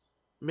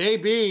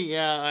 Maybe,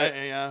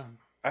 yeah.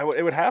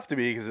 It would have to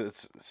be because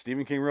it's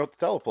Stephen King wrote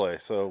the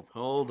teleplay. So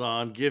Hold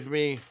on, give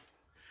me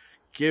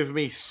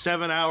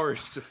 7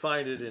 hours to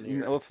find it in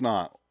here. let's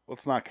not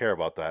care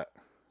about that.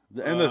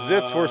 And the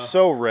zits were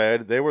so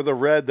red; they were the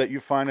red that you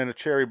find in a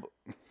cherry.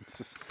 It's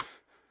just-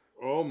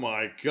 Oh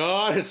my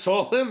God, it's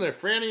all in there.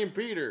 Franny and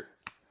Peter.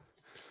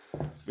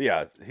 But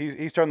yeah,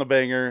 he's trying to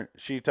bang her.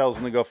 She tells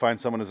him to go find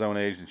someone his own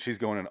age, and she's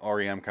going to an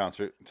REM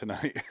concert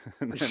tonight.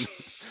 And then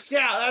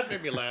Yeah, that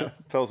made me laugh.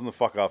 tells him to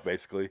fuck off,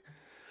 basically.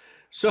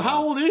 So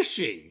how old is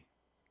she?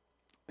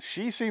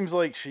 she seems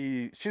like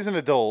she's an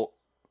adult.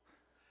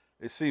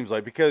 It seems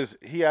like, because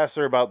he asked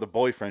her about the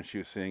boyfriend she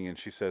was seeing, and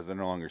she says they're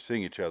no longer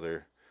seeing each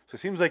other. So it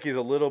seems like he's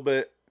a little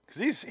bit,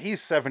 because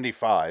he's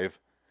 75.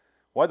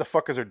 Why the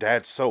fuck is her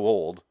dad so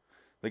old?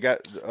 They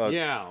got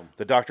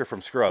the doctor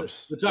from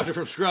Scrubs. The doctor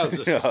from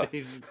Scrubs. Yeah.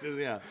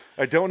 Yeah.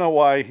 I don't know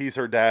why he's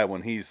her dad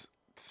when he's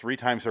 3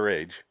 times her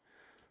age.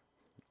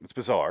 It's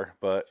bizarre,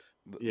 but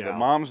the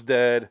mom's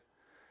dead.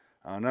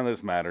 None of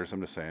this matters.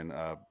 I'm just saying.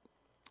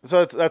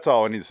 So that's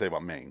all I need to say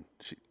about Ming.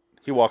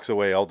 He walks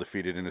away all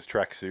defeated in his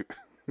tracksuit.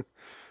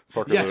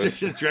 Yeah,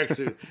 just in a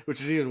tracksuit,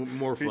 which is even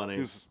more funny.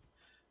 His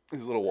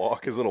little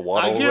walk, his little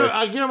waddle.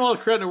 I give him all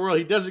the credit in the world.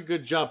 He does a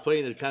good job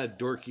playing a kind of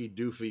dorky,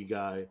 doofy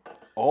guy.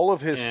 All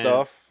of his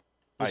stuff.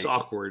 It's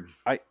awkward.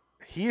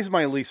 He is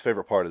my least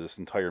favorite part of this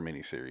entire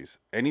miniseries.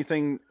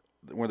 Anything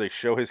where they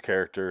show his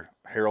character,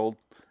 Harold,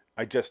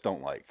 I just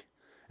don't like.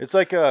 It's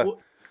like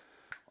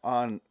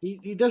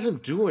he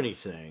doesn't do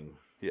anything.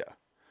 Yeah.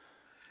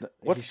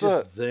 He's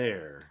just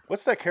there.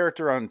 What's that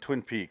character on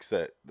Twin Peaks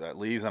that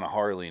leaves on a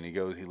Harley and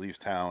he leaves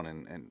town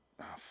and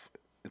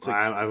it's like,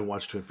 I haven't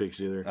watched Twin Peaks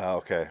either. Oh,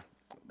 okay.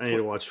 I need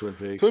to watch Twin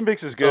Peaks. Twin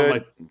Peaks is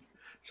good.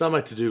 It's on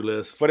my to-do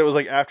list. But it was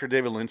like after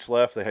David Lynch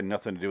left, they had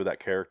nothing to do with that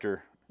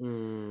character.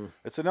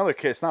 It's another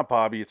kid. It's not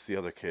Bobby. It's the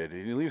other kid.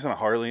 And he leaves on a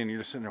Harley, and you're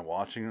just sitting there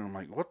watching, and I'm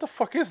like, what the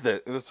fuck is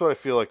that? And that's what I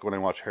feel like when I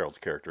watch Harold's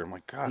character. I'm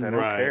like, God, I don't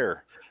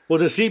care. Well,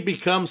 does he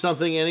become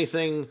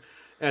anything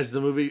as the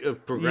movie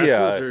progresses?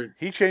 Yeah, or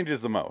he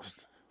changes the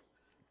most.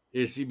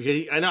 Is he?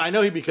 Because I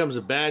know he becomes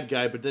a bad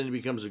guy, but then he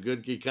becomes a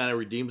good. He kind of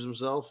redeems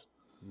himself.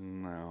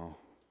 No,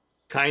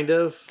 kind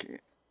of.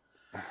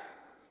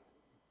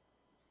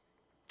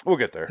 We'll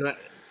get there.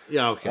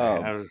 Yeah.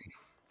 Okay.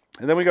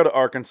 And then we go to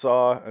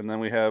Arkansas, and then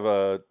we have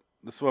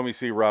this is when we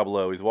see Rob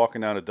Lowe. He's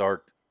walking down a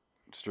dark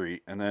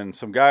street, and then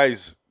some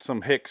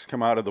hicks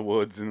come out of the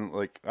woods, and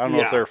like I don't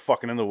know if they're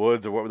fucking in the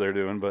woods or what they're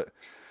doing, but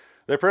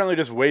they're apparently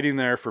just waiting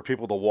there for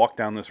people to walk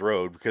down this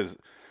road because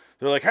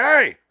they're like,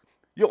 "Hey,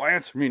 you'll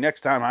answer me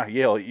next time I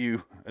yell at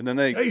you." And then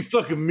hey, you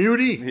fucking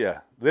mutie. Yeah,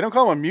 they don't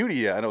call him a mutie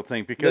yet, I don't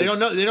think, because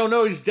they don't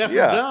know he's deaf or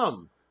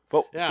dumb.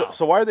 But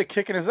so why are they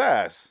kicking his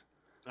ass?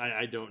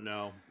 I don't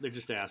know. They're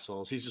just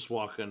assholes. He's just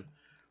walking.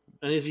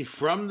 And is he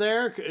from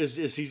there? Is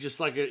he just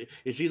like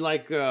is he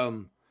like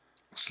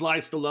Sly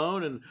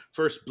Stallone in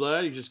First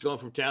Blood? He's just going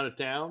from town to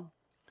town?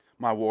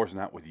 My war's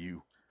not with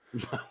you.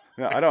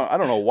 No, I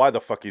don't know why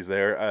the fuck he's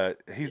there.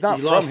 He's not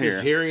from here. He lost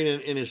his hearing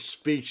in his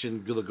speech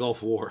in the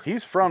Gulf War.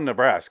 He's from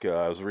Nebraska.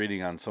 I was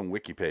reading on some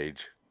wiki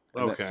page.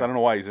 Okay. So I don't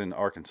know why he's in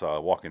Arkansas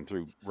walking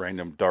through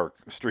random dark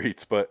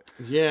streets, but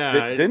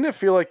didn't it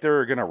feel like they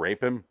were going to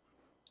rape him?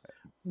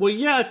 Well,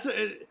 yeah,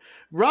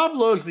 Rob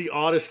Lowe's the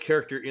oddest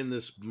character in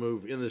this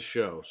movie, in this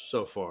show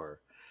so far.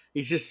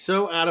 He's just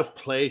so out of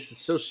place.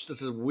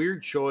 It's a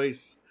weird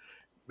choice,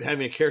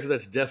 having a character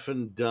that's deaf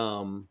and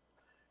dumb,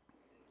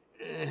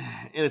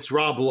 and it's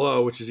Rob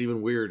Lowe, which is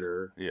even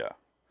weirder. Yeah.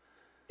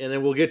 And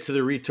then we'll get to the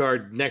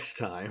retard next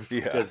time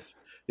because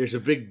there's a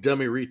big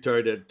dummy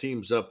retard that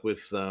teams up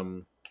with,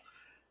 and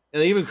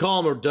they even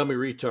call him a dummy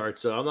retard.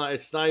 So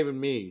it's not even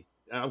me.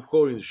 I'm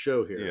quoting the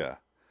show here. Yeah.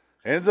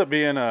 It ends up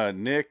being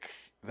Nick,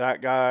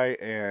 that guy,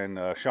 and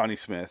Shawnee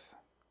Smith.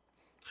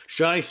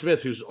 Shawnee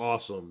Smith, who's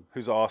awesome.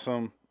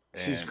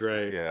 She's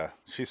great. Yeah,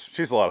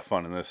 she's a lot of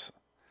fun in this.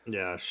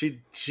 Yeah,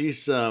 she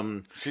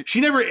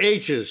never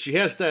ages. She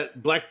has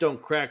that black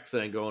don't crack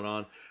thing going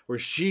on where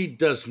she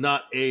does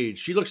not age.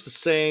 She looks the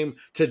same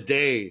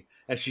today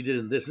as she did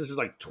in this. This is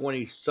like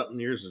 20-something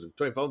years ago,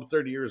 25,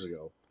 30 years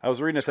ago. I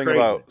was reading a thing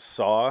about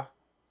Saw.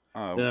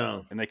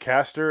 And they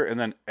cast her, and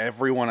then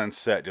everyone on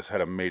set just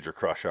had a major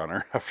crush on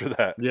her after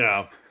that.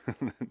 Yeah.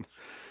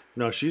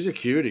 No, she's a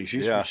cutie.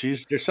 She's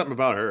there's something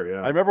about her.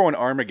 Yeah. I remember when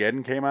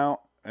Armageddon came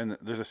out, and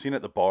there's a scene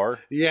at the bar.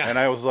 Yeah. And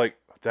I was like,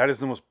 that is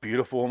the most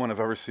beautiful woman I've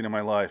ever seen in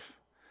my life.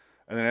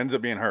 And then it ends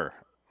up being her.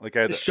 Like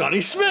it's Shawnee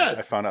Smith.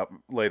 I found out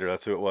later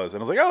that's who it was,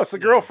 and I was like, oh, it's the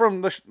girl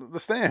from the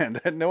Stand.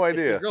 I had no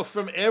idea. It's the girl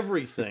from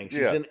everything.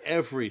 She's in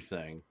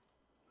everything.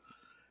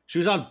 She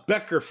was on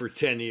Becker for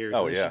 10 years.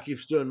 Oh, and she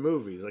keeps doing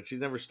movies. Like, she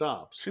never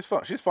stops. She's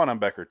fun. She's fun on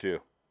Becker, too.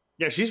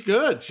 Yeah, she's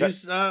good.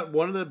 She's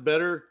one of the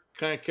better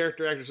kind of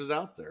character actresses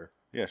out there.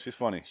 Yeah, she's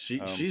funny.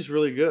 She's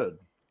really good.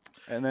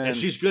 And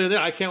she's good in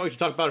there. I can't wait to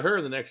talk about her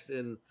in the next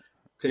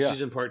because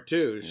she's in part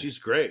 2. Yeah. She's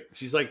great.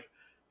 She's like,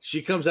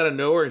 she comes out of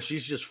nowhere and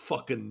she's just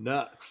fucking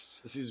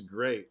nuts. She's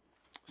great.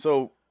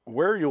 So,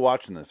 where are you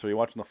watching this? Are you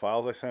watching the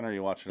files I sent, or are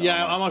you watching it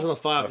online? I'm watching the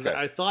file because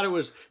I thought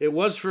it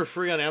was for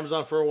free on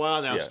Amazon for a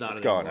while. Now it's not.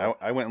 It's gone.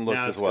 I went and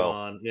looked as well.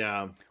 Gone.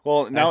 Yeah.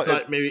 Well, now I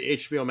thought maybe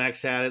HBO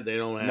Max had it. They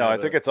don't have it. No, I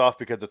think it's off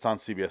because it's on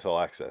CBS All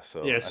Access.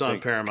 So yeah, it's on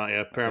Paramount.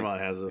 Yeah,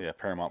 Paramount has it. Yeah,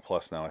 Paramount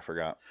Plus now. I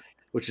forgot.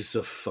 Which is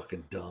so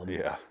fucking dumb.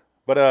 Yeah.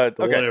 But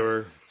okay.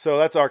 Whatever. So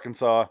that's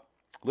Arkansas.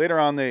 Later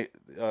on,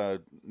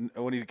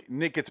 when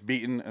Nick gets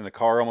beaten and the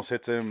car almost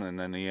hits him, and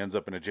then he ends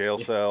up in a jail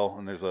cell,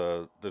 and there's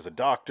a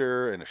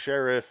doctor and a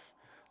sheriff.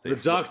 The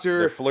doctor,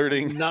 they're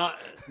flirting.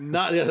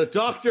 The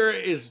doctor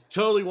is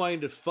totally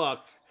wanting to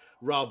fuck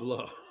Rob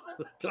Lowe.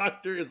 The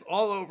Doctor is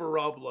all over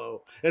Rob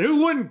Lowe, and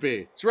who wouldn't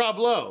be? It's Rob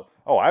Lowe.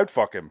 Oh, I would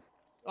fuck him.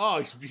 Oh,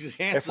 he's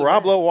handsome. If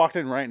Rob Lowe walked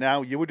in right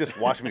now, you would just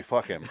watch me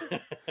fuck him.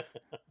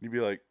 You'd be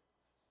like,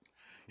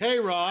 "Hey,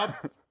 Rob."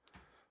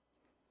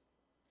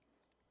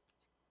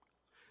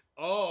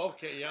 Oh,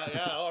 okay,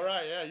 yeah, all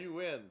right, yeah,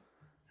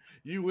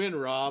 you win,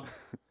 Rob.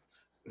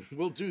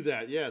 We'll do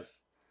that,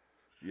 yes.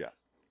 Yeah.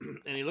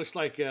 And he looks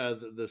like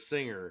the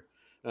singer,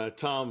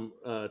 Tom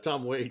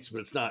Waits, but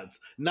it's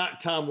not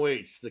Tom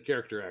Waits, the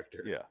character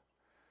actor. Yeah.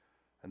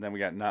 And then we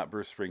got not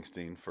Bruce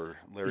Springsteen for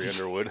Larry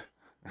Underwood.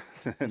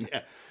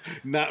 Yeah,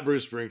 not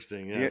Bruce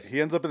Springsteen. Yes. He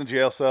ends up in the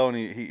jail cell, and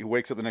he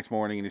wakes up the next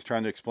morning, and he's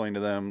trying to explain to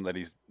them that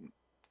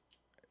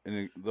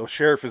and the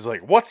sheriff is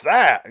like, "What's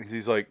that?" And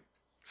he's like,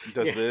 he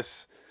does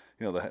this,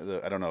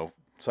 the I don't know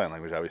sign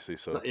language, obviously.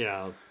 So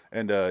yeah,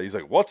 and he's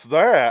like, "What's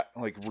that?"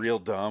 Like real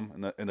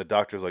dumb, and the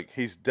doctor's like,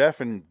 "He's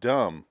deaf and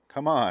dumb.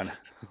 Come on."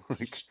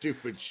 Like,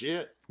 stupid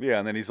shit. Yeah,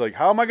 and then he's like,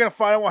 "How am I gonna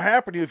find out what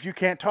happened to you if you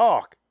can't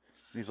talk?"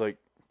 And he's like,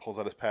 pulls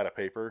out his pad of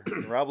paper.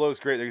 And Rob Lowe's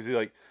great because he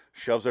like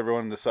shoves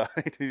everyone to the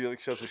side. He like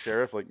shoves the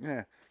sheriff like,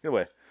 "Yeah, get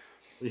away."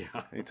 Yeah.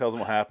 And he tells him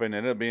what happened.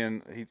 Ended up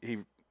being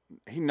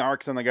he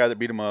narcs on the guy that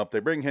beat him up. They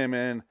bring him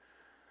in.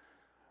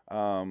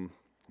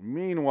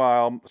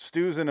 Meanwhile,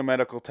 Stu's in a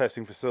medical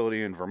testing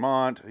facility in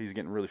Vermont. He's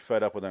getting really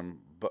fed up with them.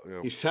 But,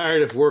 he's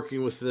tired of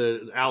working with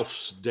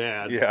Alf's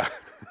dad. Yeah.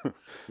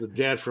 The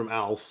dad from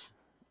Alf.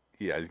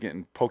 Yeah, he's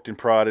getting poked and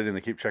prodded, and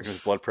they keep checking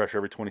his blood pressure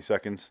every 20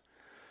 seconds.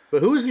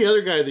 But who's the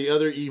other guy, the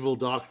other evil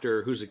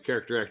doctor, who's a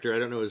character actor? I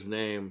don't know his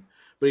name,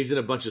 but he's in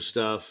a bunch of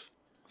stuff.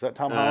 Is that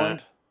Tom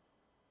Holland?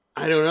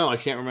 I don't know. I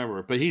can't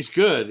remember. But he's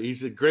good.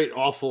 He's a great,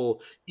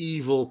 awful,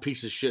 evil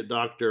piece of shit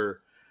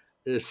doctor.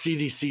 A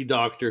CDC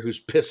doctor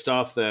who's pissed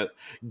off that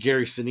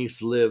Gary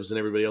Sinise lives and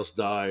everybody else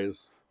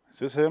dies. Is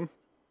this him?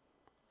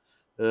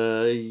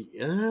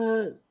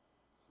 No.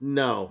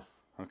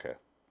 Okay.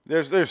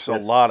 There's a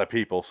lot of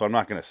people, so I'm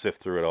not going to sift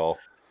through it all.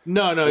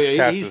 No, This yeah,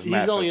 cast he's is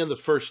massive. only in the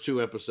first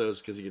 2 episodes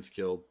because he gets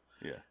killed.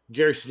 Yeah.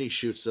 Gary Sinise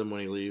shoots him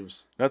when he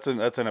leaves. That's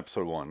an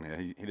episode 1. Yeah,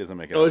 he doesn't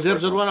make it. Oh, is it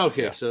episode 1?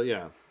 Okay, yeah. so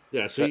yeah.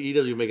 Yeah, so he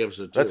doesn't even make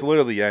episode 2. That's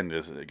literally the end,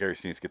 is Gary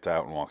Sinise gets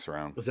out and walks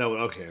around. Is that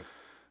what? Okay.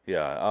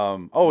 Yeah.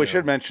 We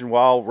should mention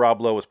while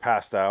Rob Lowe was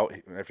passed out,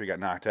 after he got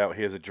knocked out,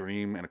 he has a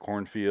dream in a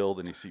cornfield,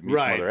 and he meets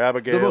Mother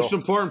Abigail. The most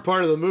important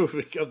part of the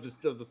movie, of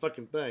the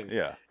fucking thing,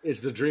 Yeah.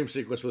 is the dream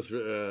sequence with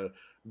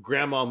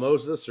Grandma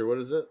Moses, or what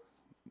is it?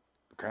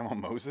 Grandma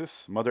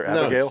Moses? Mother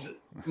Abigail?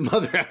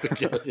 Mother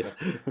Abigail, yeah.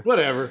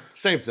 Whatever.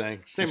 Same thing.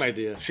 Same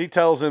idea. She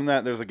tells him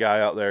that there's a guy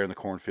out there in the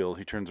cornfield.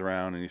 He turns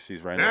around and he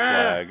sees Randall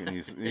Flagg, and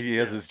he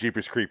has his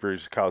Jeepers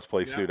Creepers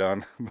cosplay suit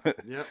on. But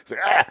he's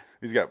like,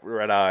 he's got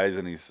red eyes,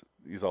 and he's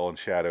all in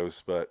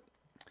shadows. But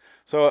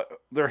so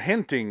they're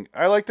hinting.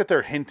 I like that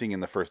they're hinting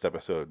in the first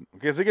episode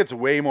because it gets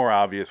way more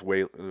obvious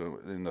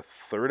in the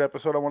third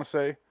episode, I want to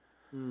say.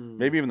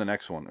 Maybe even the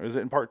next one. Or is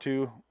it in part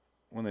 2?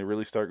 When they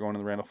really start going to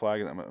the Randall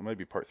Flagg, that might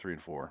be part 3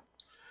 and 4.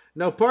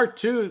 No, part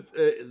 2,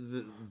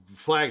 the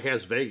Flag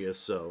has Vegas,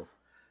 so.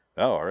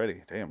 Oh,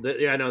 already, damn.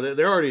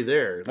 They're already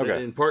there.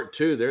 Okay. In part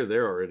 2, they're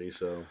there already,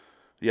 so.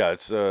 Yeah,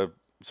 it's so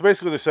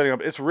basically they're setting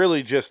up. It's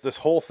really just this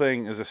whole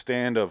thing is a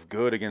stand of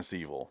good against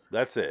evil.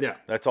 That's it. Yeah,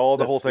 that's all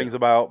the whole thing's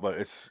about.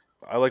 But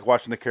I like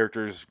watching the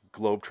characters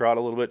globetrot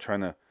a little bit,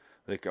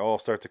 they all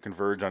start to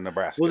converge on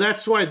Nebraska. Well,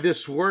 that's why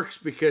this works,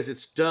 because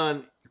it's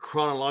done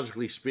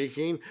chronologically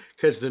speaking,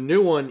 because the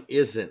new one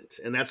isn't,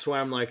 and that's why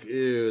I'm like,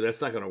 ew,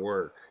 that's not going to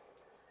work.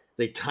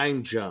 They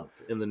time jump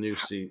in the new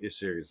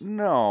series.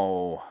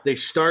 No, they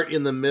start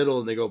in the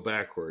middle and they go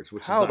backwards,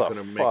 which is not going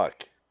to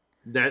make.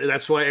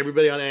 That's why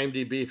everybody on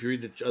IMDb, if you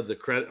read the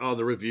credit, all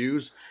the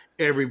reviews,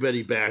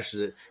 everybody bashes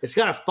it. It's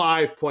got a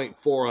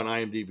 5.4 on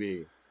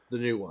IMDb, the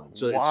new one.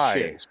 So it's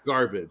shit. It's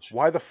garbage.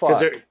 Why the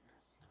fuck?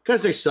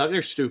 Because they suck.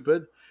 They're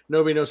stupid.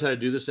 Nobody knows how to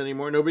do this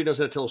anymore. Nobody knows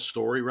how to tell a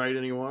story right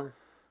anymore.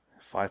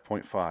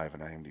 5.5 on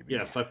IMDb.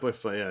 Yeah,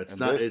 5.5. Yeah, it's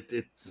not.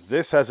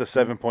 This has a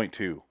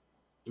 7.2.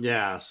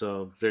 Yeah,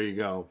 so there you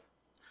go.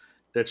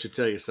 That should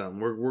tell you something.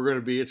 We're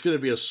gonna be. It's gonna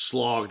be a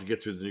slog to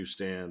get through the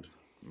newsstand.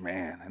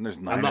 Man, and there's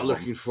 9. I'm not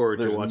looking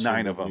forward to watching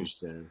 9 the of them.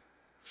 Newsstand.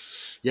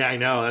 Yeah, I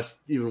know.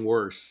 That's even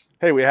worse.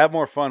 Hey, we have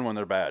more fun when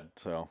they're bad.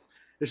 So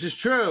this is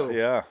true.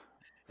 Yeah.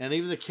 And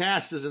even the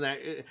cast isn't that.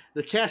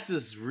 The cast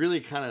is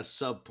really kind of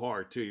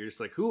subpar too. You're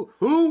just like,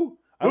 who?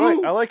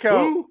 I like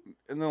how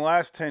in the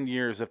last 10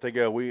 years, if they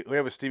go, we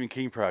have a Stephen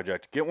King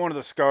project, get one of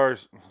the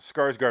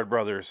Skarsgård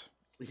brothers.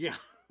 Yeah.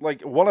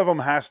 Like, one of them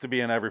has to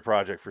be in every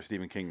project for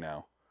Stephen King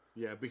now.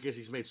 Yeah, because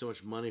he's made so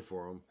much money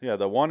for him. Yeah,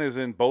 the one is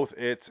in both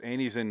It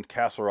and he's in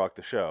Castle Rock,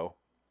 the show.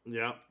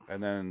 Yeah.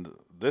 And then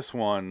this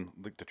one,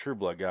 the True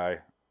Blood guy,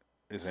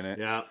 is in it.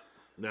 Yeah.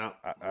 No.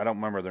 I don't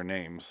remember their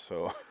names,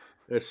 so.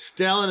 It's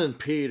Stellan and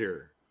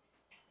Peter.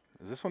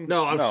 Is this one?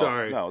 No, I'm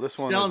sorry. No, this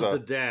one Stellan's is the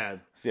dad.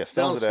 Yeah,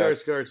 Stellan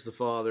Skarsgård's the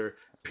father.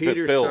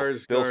 Peter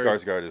Skarsgård. Bill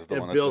Skarsgård is the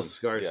one. Bill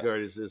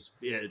Skarsgård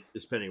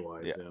is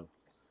Pennywise. Yeah. So.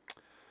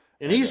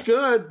 And he's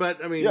good,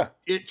 but I mean, Yeah.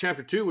 It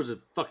Chapter 2 was a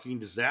fucking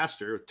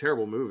disaster, a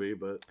terrible movie.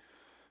 But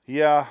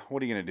Yeah,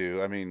 what are you gonna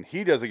do? I mean,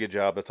 he does a good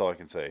job. That's all I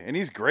can say. And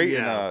he's great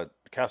in Yeah.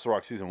 Castle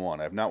Rock season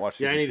 1. I've not watched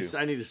Yeah, season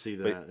 2, I need to see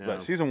that. Yeah.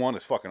 but season 1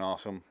 is fucking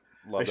awesome.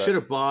 I Love should that.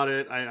 have bought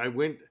it. I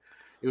went.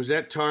 It was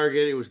at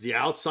Target. It was The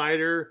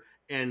Outsider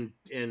and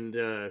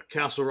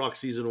Castle Rock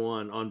season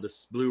 1 on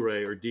this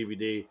Blu-ray or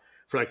DVD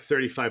for like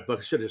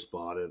 $35. Should have just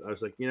bought it. I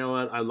was like, you know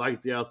what? I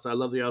like The Outsider. I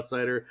love The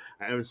Outsider.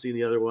 I haven't seen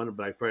the other one,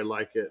 but I probably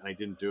like it. I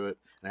didn't do it.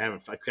 And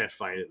I can't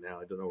find it now.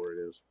 I don't know where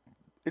it is.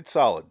 It's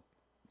solid.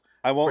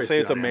 I won't Probably say see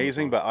it it's on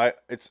amazing, Amazon.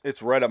 but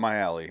it's right up my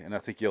alley, and I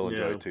think you'll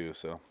enjoy Yeah. it too.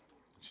 So you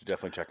should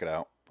definitely check it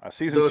out.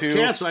 Season Though it's 2,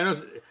 canceled. I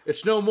know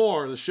it's no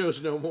more. The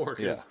show's no more Yeah,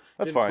 because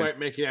that's didn't fine. quite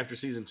make it after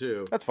season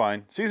 2. That's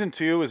fine. Season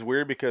 2 is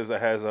weird because it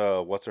has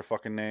what's her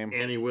fucking name?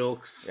 Annie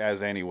Wilkes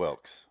As Annie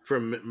Wilkes.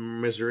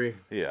 from Misery.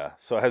 Yeah,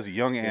 so it has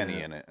young Annie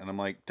Yeah. in it, and I'm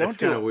like, That's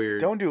kinda weird.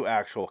 Don't do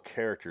actual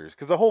characters,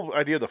 because the whole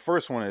idea of the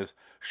first one is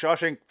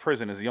Shawshank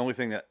Prison is the only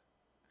thing that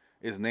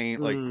is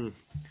named like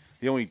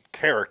the only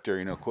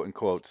character, quote in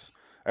quotes.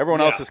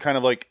 Everyone else Yeah. is kind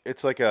of like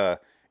it's like a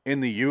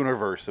in the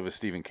universe of a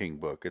Stephen King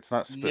book. It's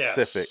not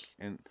specific, Yes.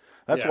 and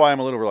that's Yeah. why I'm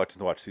a little reluctant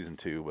to watch season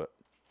 2. But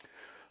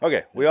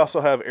okay, we also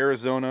have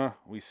Arizona.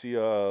 We see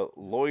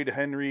Lloyd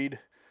Henreid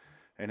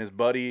and his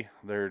buddy.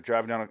 They're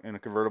driving down in a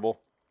convertible,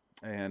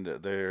 and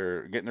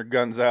they're getting their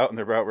guns out, and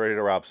they're about ready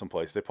to rob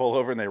someplace. They pull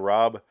over and they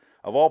rob,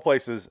 of all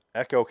places,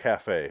 Echo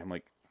Cafe. I'm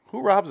like,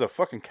 who robs a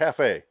fucking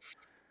cafe?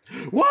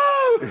 Whoa!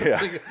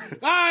 Yeah. Like,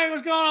 hi,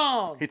 what's going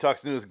on? He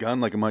talks into his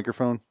gun like a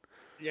microphone.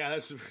 Yeah,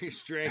 that's a very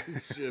strange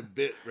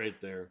bit right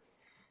there.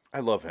 I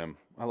love him.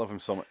 I love him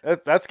so much.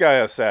 That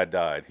guy sad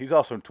died. He's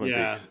also in Twin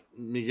Yeah, Peaks.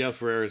 Miguel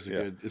Ferrer is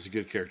a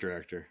good character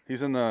actor.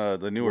 He's in the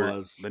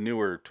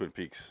newer Twin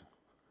Peaks,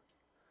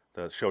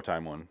 the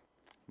Showtime one,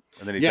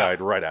 and then he died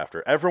right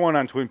after. Everyone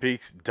on Twin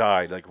Peaks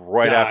died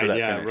after that.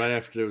 Yeah, finished. right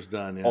after it was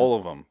done. Yeah. All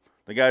of them.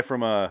 The guy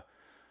from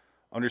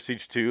Under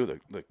Siege 2,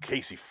 the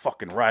Casey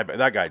fucking Ryback,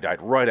 that guy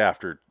died right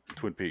after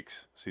Twin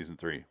Peaks season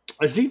 3.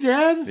 Is he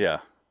dead? Yeah,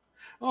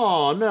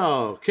 Oh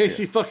no,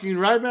 Casey fucking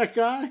Ryback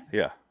guy.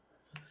 yeah,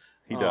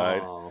 he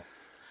died. Oh.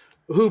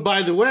 Who,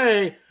 by the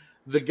way,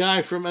 the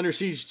guy from Under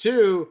Siege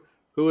 2,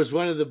 who was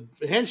one of the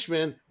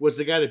henchmen, was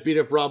the guy that beat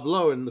up Rob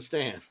Lowe in The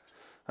Stand.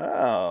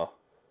 Oh,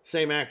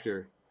 Same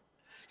actor.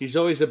 He's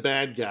always a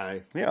bad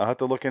guy. yeah, I'll have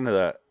to look into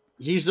that.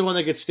 He's the one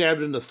that gets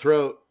stabbed in the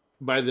throat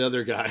by the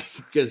other guy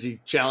because he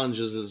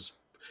challenges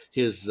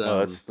his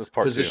That's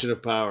part position 2.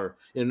 of power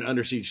in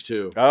Under Siege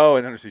 2. Oh,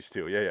 and Under Siege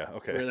 2. Yeah,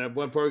 okay. Where that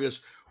one part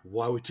goes,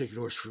 "Why are we taking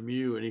orders from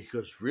you?" And he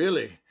goes,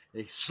 "Really?"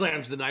 And he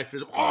slams the knife.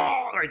 And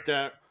right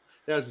there.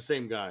 That was the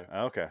same guy.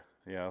 Okay,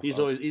 yeah. He's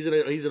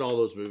in all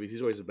those movies.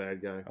 He's always a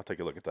bad guy. I'll take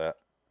a look at that.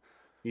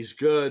 He's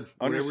good.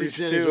 Under Whenever he's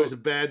Siege in, he's 2 always a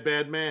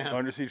bad man.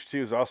 Under Siege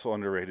 2 is also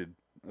underrated.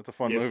 That's a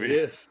fun Yes, movie. it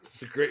is.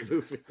 It's a great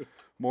movie.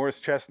 Morris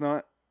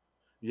Chestnut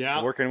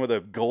Yeah. working with a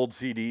gold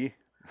CD.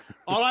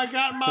 All I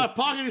got in my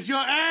pocket is your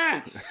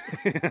ass.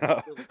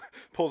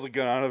 Pulls a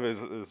gun out of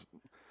his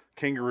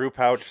kangaroo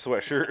pouch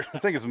sweatshirt. I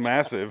think it's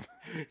massive.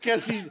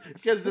 Because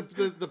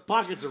the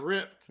pockets are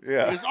ripped.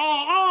 Yeah. He goes,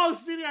 oh,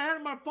 CD I had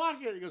in my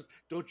pocket. He goes,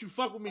 "Don't you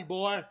fuck with me,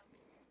 boy."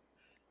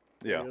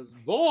 Yeah. He goes,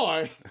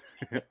 "Boy."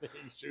 He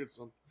shoots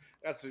him.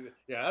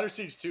 Under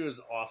Siege 2 is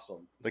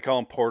awesome. They call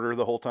him Porter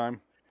the whole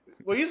time.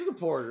 Well, he's the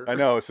porter. I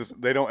know. It's just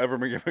they don't ever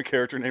give him a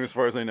character name as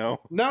far as I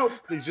know. Nope,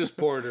 he's just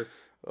Porter.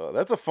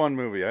 That's a fun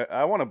movie.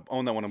 I want to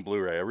own that one on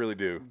Blu-ray. I really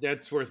do.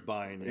 That's worth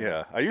buying.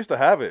 Yeah. I used to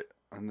have it.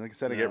 And like I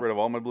said, I Yeah. get rid of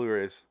all my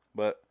Blu-rays.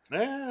 But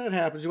It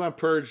happens. You want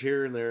to purge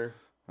here and there.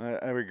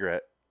 I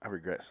regret.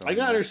 some. I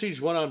got Under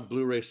Siege 1 on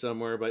Blu-ray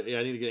somewhere, but yeah,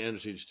 I need to get Under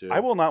Siege 2. I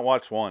will not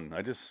watch 1.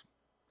 It's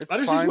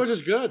Under fine. Siege 1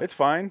 is good. It's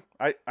fine.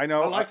 I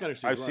know. I like Under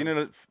Siege I've 1. seen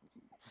it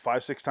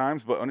 5-6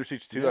 times, but Under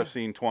Siege 2 Yeah. I've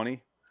seen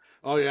 20.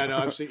 Oh yeah, no,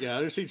 I've seen. Yeah,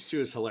 Under Siege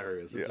 2 is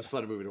hilarious. It's Yeah. a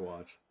fun movie to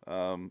watch.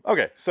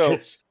 Okay, so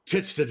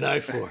Tits to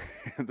die for.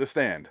 The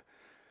Stand.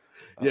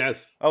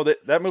 Yes. Oh,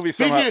 that movie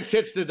Speaking somehow of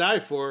tits to die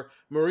for,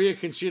 Maria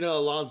Conchita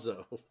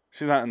Alonso.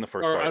 she's not in the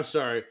first Or part. I'm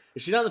sorry,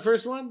 is she not in the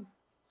first one?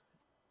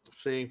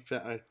 See,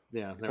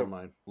 never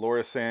mind.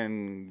 Laura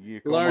San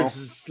Giacomo?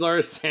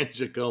 Laura San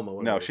Giacomo. No,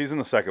 whatever. she's in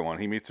the second one.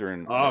 He meets her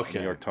in Oh, okay.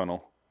 New York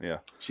Tunnel. Yeah.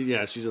 she's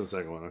in the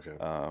second one. Okay.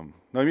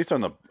 No, he meets her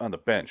on the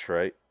bench,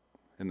 right?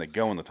 And they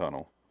go in the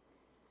tunnel.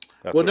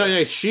 That's Well, what no, it yeah,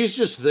 is. she's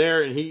just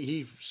there, and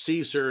he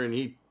sees her, and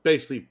he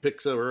basically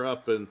picks her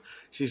up, and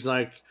she's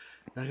like,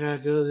 "I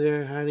gotta go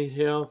there. I need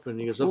help." And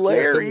he goes,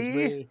 "Okay, come with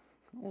me."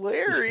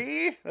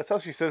 Larry. That's how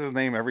she says his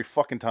name every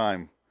fucking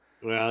time.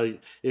 Well,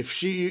 if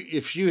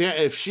she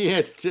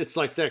had tits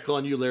like that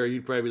calling you Larry,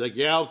 you'd probably be like,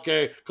 "Yeah,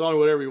 okay, call me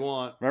whatever you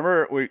want."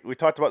 Remember, we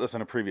talked about this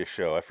on a previous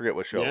show. I forget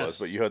what show it was, Yes.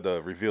 but you had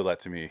to reveal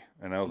that to me,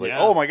 and I was like,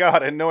 Yeah. "Oh my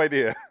god, I had no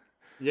idea."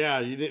 Yeah,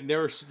 you didn't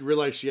never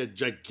realize she had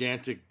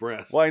gigantic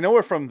breasts. Well, I know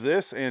her from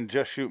this and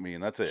Just Shoot Me,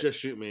 and that's it. Just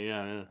Shoot Me.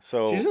 Yeah.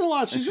 So she's in a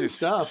lot. and She's in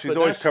stuff. She's but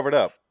always not- covered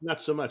up,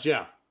 Not so much.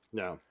 Yeah.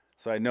 No.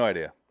 so I had no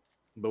idea.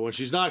 But when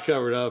she's not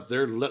covered up,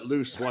 they're let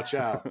loose. Watch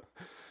out.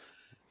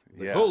 It's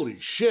like, Yeah. holy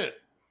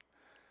shit.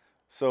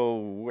 So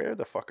where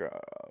the fuck?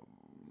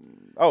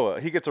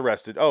 He gets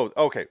arrested. Oh,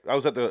 okay. I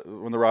was at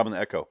when they're robbing the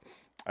Echo.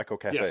 Echo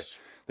Cafe. Yes.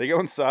 They go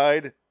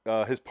inside.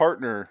 His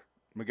partner,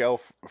 Miguel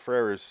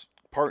Ferrer's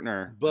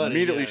partner, Buddy,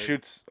 immediately yeah.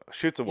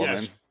 shoots a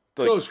woman. Yes.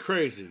 Like, Goes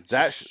crazy.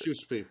 that Just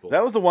shoots people.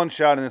 that was the one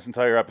shot in this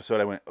entire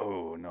episode. I went,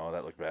 oh no,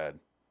 that looked bad.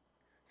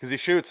 Because he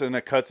shoots and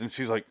it cuts and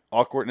she's like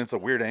awkward and it's a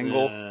weird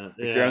angle. Like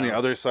you're on the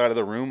other side of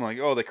the room. Like,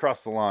 oh, they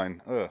crossed the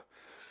line. Ugh.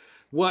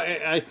 Well,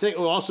 I think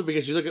also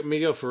because you look at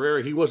Miguel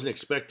Ferrer, he wasn't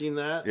expecting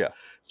that. Yeah.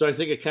 So I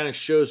think it kind of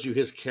shows you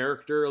his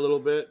character a little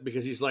bit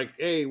because he's like,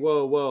 hey,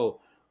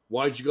 whoa.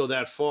 Why'd you go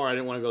that far? I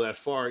didn't want to go that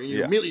far. And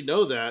you immediately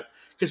know that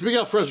because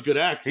Miguel Ferrer's a good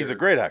actor. He's a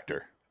great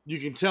actor. You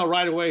can tell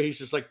right away. He's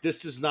just like,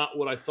 this is not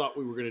what I thought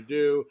we were going to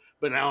do,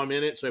 but now I'm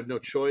in it, so I have no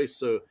choice.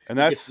 So and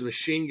he that's gets the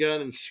machine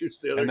gun and shoots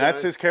the other and guy.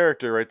 that's his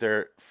character right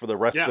there for the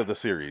rest of the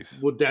series.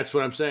 Well, that's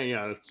what I'm saying.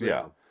 Yeah.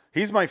 Yeah.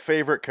 He's my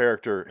favorite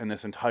character in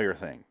this entire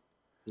thing.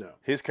 No.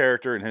 His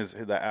character and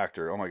that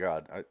actor. Oh my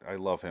God. I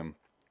love him.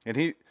 And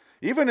he,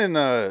 even in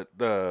the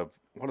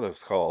what are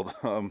those called?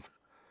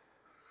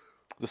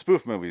 The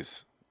spoof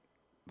movies.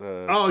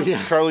 The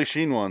Charlie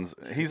Sheen ones.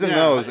 He's in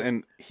those,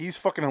 and he's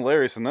fucking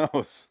hilarious in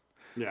those.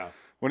 Yeah.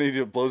 When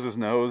he blows his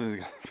nose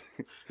and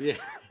yeah.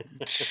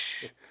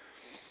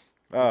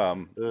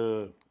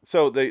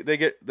 So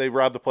they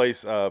rob the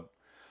place. I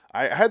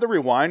had to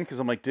rewind because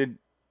I'm like,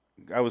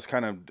 I was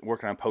kind of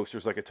working on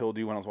posters like I told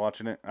you when I was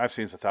watching it. I've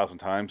seen this 1,000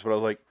 times, but I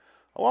was like,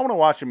 oh, I want to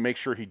watch him, make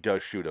sure he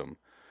does shoot him.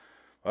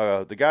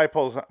 The guy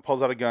pulls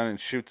out a gun and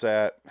shoots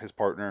at his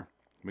partner.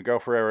 Miguel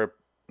Ferrer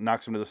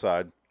knocks him to the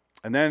side.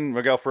 And then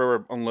Miguel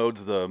Ferrer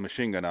unloads the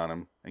machine gun on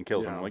him and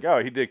kills him. I'm like,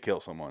 oh, he did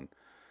kill someone.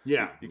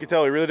 Yeah. You could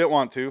tell he really didn't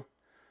want to,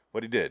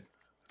 but he did.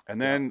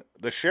 And then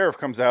the sheriff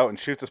comes out and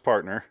shoots his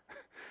partner.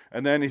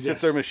 And then he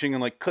sits there machine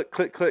gun like click,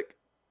 click, click.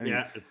 And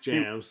it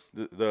jams.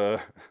 The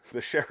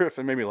sheriff,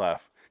 and made me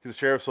laugh. Because the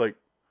sheriff's like,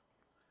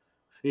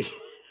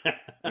 and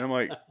I'm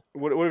like,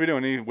 what are we doing?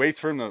 And he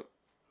waits for him to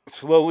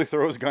slowly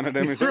throw his gun at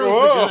him. He He's throws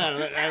like, the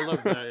gun at him. I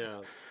love that,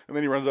 yeah. And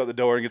then he runs out the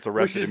door and gets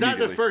arrested. Which is not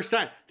the first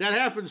time. That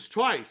happens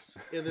twice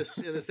in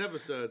this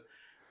episode.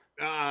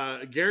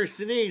 Gary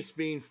Sinise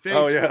being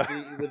faced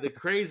with the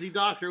crazy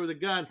doctor with a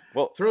gun,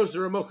 throws the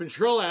remote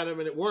control at him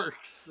and it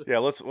works. Yeah,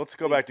 let's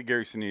go back to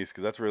Gary Sinise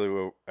because that's really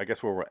where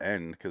we'll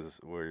end because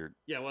we're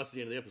that's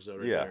the end of the episode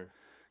right there.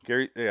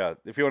 Gary,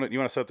 if you want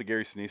to set up the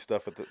Gary Sinise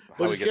stuff at the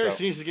Gary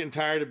Sinise is getting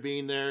tired of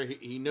being there.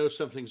 He knows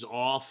something's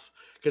off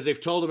because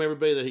they've told him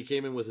everybody that he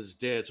came in with is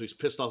dead, so he's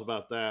pissed off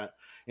about that.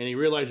 And he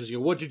realizes,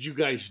 what did you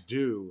guys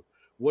do?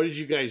 What did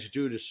you guys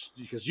do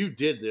because you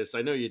did this?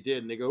 I know you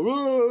did. And they go,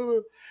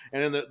 whoa.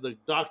 And then the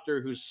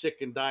doctor who's sick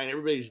and dying,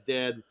 everybody's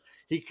dead.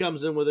 He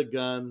comes in with a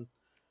gun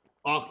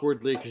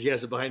awkwardly because he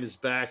has it behind his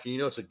back. And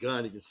it's a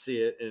gun. You can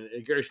see it.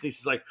 And Gary Sinise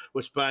is like,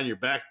 what's behind your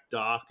back,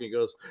 Doc? And he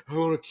goes, I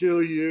want to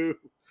kill you.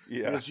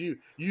 Yeah. Because you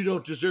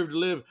don't deserve to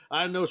live.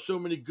 I know so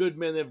many good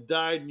men that have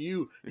died. And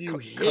you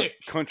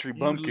hick. Country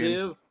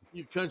bumpkin.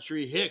 You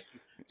country hick.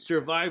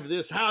 Survive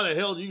this. How the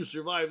hell do you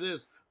survive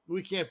this?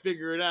 We can't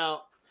figure it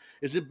out.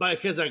 Is it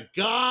because of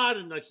God?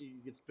 And like he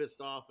gets pissed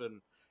off,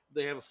 and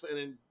they have, and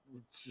then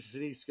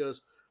Sinise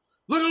goes,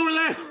 "Look over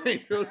there!" And he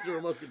throws the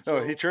remote control.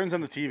 No, he turns on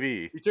the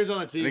TV. He turns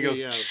on the TV. And he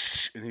goes,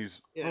 Shh, and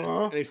he's,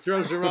 and he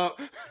throws the remote.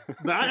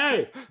 But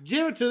hey,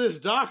 give it to this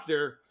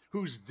doctor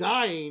who's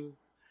dying,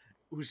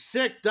 who's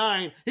sick,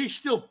 dying. He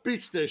still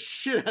beats the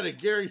shit out of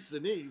Gary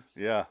Sinise.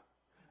 Yeah,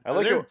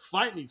 they're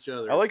fighting each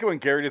other. I like it when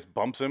Gary just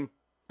bumps him.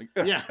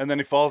 And then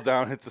he falls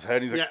down, hits his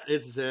head. He's like,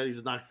 hits his head.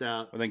 He's knocked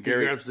out. And then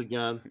Gary grabs the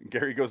gun.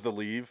 Gary goes to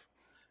leave.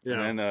 Yeah.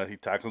 And then he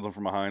tackles him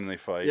from behind, and they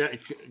fight. Yeah, he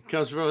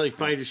comes from behind. He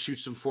finally just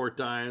shoots him 4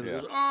 times.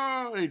 Yeah. Goes,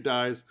 and he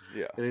dies.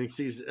 Yeah. And then he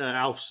sees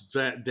Alf's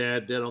dad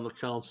dead on the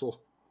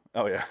console.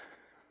 Oh yeah.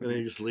 And then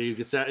he just leaves,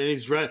 gets out, and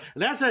he's running.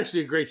 And that's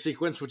actually a great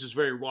sequence, which is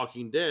very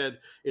Walking Dead.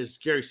 Is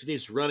Gary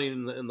Sinise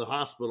running in the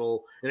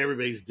hospital, and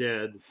everybody's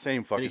dead.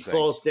 Same fucking thing. And he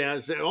falls down.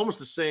 It's almost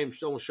the same,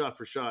 almost shot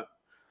for shot.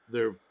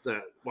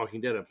 That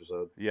Walking Dead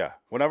episode. Yeah.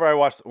 When I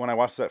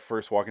watched that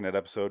first Walking Dead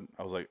episode,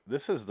 I was like,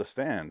 "This is the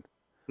stand."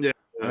 Yeah.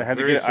 And I had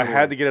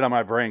to get it on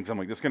my brain because I'm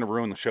like, "This is gonna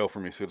ruin the show for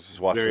me." So let's just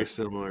watch it. Very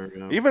similar.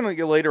 Yeah. Even like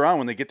later on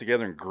when they get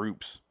together in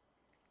groups,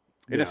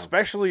 and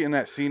especially in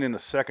that scene in the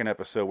second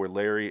episode where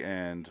Larry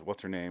and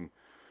what's her name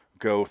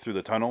go through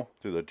the tunnel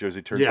through the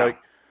Jersey Turnpike.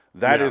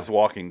 That is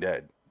Walking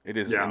Dead. It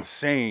is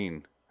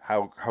insane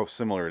how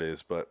similar it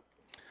is, but.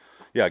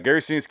 Yeah,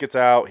 Gary Sinise gets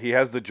out. He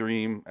has the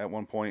dream at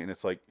one point, and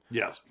it's like,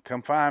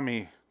 come find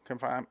me.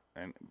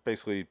 And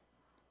basically,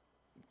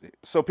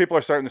 so people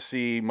are starting to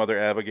see Mother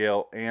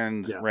Abigail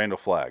and Randall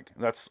Flagg.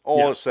 That's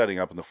all it's setting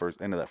up in the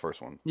end of that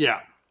first one.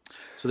 Yeah.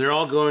 So they're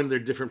all going their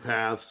different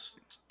paths,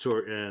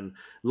 and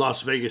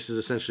Las Vegas is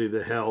essentially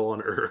the hell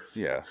on earth.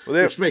 Yeah.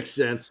 Well, which makes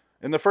sense.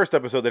 In the first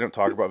episode, they don't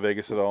talk about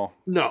Vegas at all.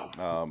 No.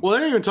 Well, they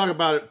don't even talk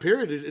about it,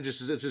 period. It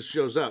just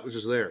shows up. It's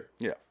just there.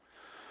 Yeah.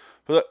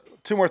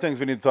 But 2 more things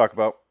we need to talk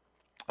about.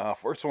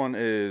 First one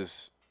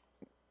is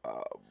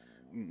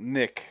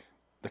Nick,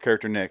 the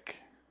character Nick,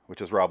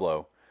 which is Rob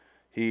Lowe.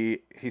 He's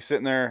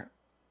sitting there.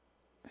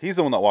 He's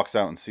the one that walks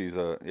out and sees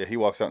he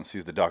walks out and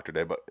sees the doctor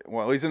dead. But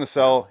while he's in the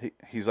cell,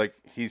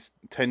 he's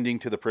tending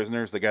to the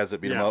prisoners, the guys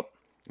that beat him up.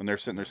 and they're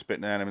sitting there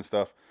spitting at him and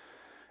stuff.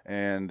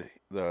 And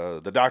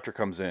the doctor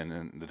comes in,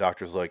 and the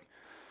doctor's like,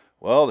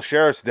 "Well, the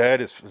sheriff's dead.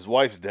 His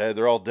wife's dead.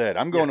 They're all dead.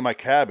 I'm going to my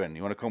cabin.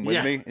 You want to come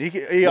with me?" And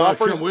he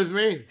offers come with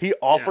me. He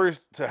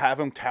offers to have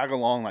him tag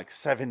along like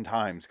 7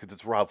 times because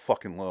it's Rob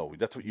fucking Lowe.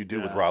 That's what you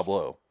do with Rob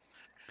Lowe.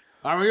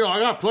 I mean, I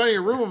got plenty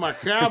of room in my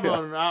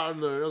cabin out in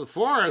the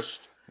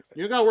forest.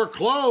 You got to wear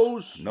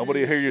clothes.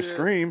 Nobody will hear you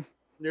scream.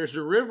 There's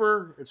a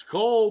river. It's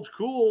cold. It's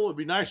cool. It'd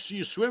be nice to see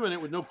you swim in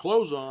it with no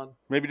clothes on.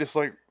 Maybe just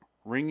like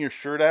wring your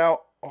shirt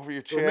out over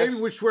your chest. Or maybe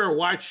we just wear a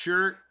white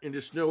shirt and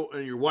just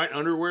and your white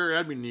underwear.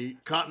 That'd be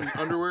neat. Cotton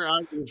underwear.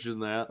 I'm interested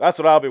in that. That's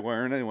what I'll be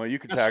wearing anyway. You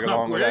can tag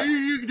along with that.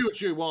 You can do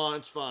what you want.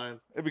 It's fine.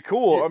 It'd be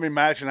cool. Yeah. I mean,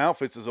 matching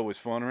outfits is always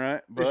fun,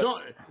 right?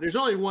 But there's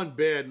only one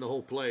bed in the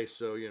whole place,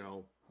 so you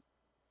know.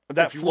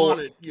 If you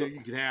want it,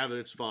 you can have it.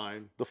 It's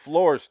fine. The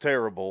floor is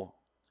terrible.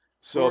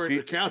 So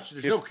the couch,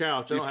 there's no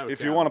couch. I don't have a couch.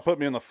 If you want to put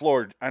me on the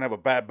floor, I have a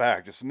bad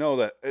back. Just know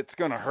that it's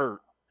gonna hurt.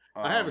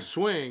 I have a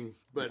swing,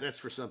 but that's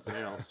for something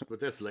else. But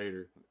that's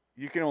later.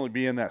 You can only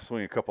be in that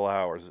swing a couple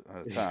hours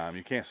at a time.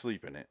 You can't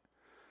sleep in it.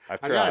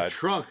 I've tried. I got a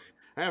trunk.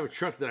 I have a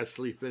trunk that I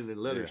sleep in a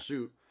leather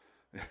suit.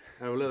 I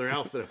have a leather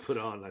outfit I put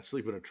on. I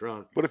sleep in a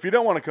trunk. But if you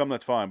don't want to come,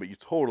 that's fine. But you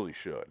totally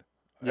should.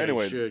 Yeah,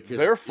 anyway, you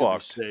they're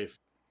fucked. Safe.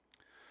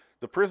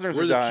 The prisoners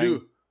are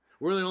dying.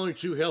 We're the only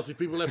 2 healthy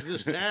people left in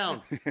this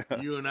town.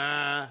 You and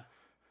I.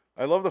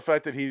 I love the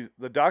fact that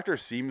the doctor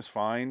seems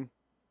fine.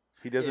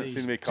 He doesn't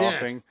seem to be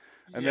coughing.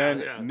 And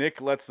then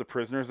Nick lets the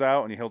prisoners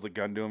out, and he holds a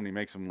gun to him, and he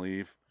makes them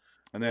leave.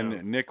 And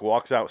then Nick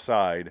walks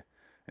outside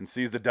and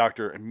sees the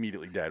doctor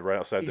immediately dead right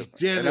outside. He's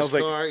dead in his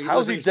car.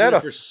 How's he dead?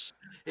 It's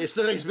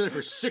like he's been there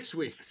for 6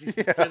 weeks. He's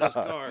dead in his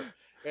car.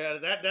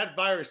 And that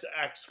virus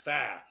acts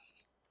fast.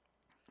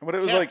 But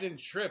it was Captain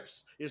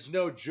Trips is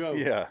no joke.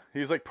 Yeah,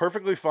 he's like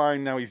perfectly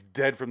fine. Now he's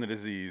dead from the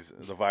disease,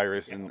 the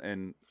virus,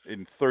 and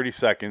in 30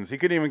 seconds. He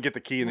couldn't even get the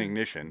key in the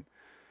ignition.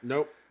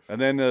 Nope. And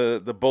then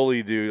the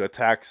bully dude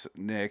attacks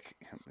Nick.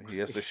 He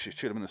has to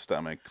shoot him in the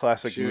stomach.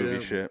 Classic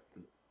movie shit.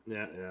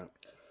 Yeah.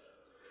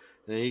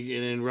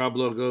 And then Rob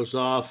Lowe goes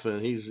off,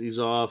 and he's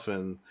off,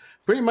 and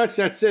pretty much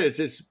that's it.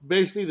 It's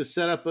basically the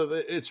setup of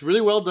it. It's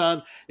really well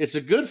done. It's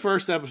a good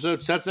first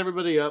episode. Sets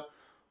everybody up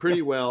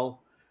pretty well.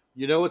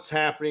 You know what's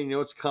happening. You know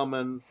what's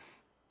coming,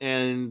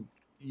 and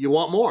you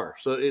want more.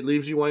 So it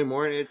leaves you wanting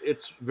more, and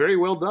it's very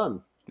well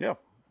done. Yeah.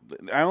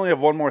 I only have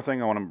one more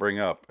thing I want to bring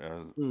up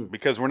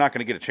because we're not going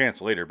to get a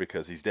chance later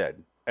because he's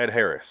dead. Ed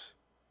Harris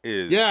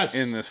is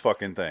in this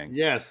fucking thing.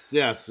 Yes.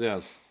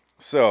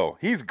 So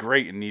he's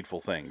great in Needful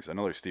Things,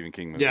 another Stephen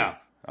King movie. Yeah.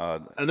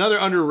 Another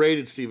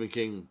underrated Stephen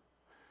King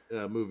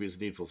movie is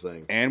Needful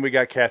Things. And we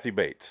got Kathy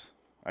Bates,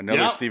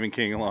 another Stephen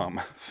King alum.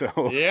 So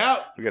we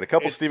got a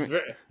couple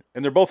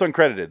and they're both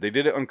uncredited. They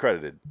did it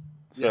uncredited.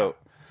 So,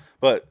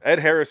 but Ed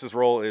Harris's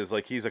role is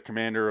like he's a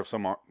commander of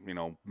some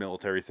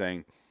military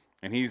thing,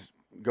 and he's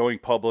going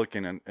public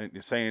and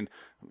saying,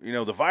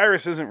 the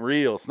virus isn't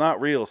real. It's not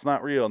real. It's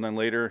not real. And then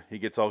later he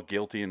gets all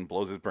guilty and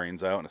blows his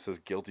brains out, and it says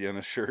guilty on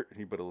his shirt.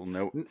 He put a little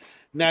note.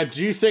 Now,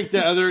 do you think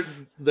that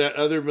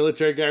other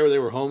military guy where they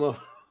were homo?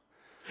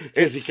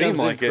 It seemed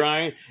like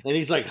crying, and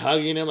he's like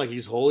hugging him, like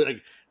he's holding.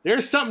 Like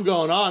there's something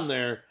going on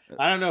there.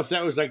 I don't know if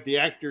that was like the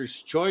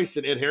actor's choice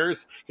and Ed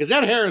Harris, because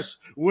Ed Harris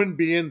wouldn't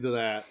be into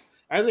that.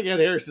 I think Ed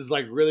Harris is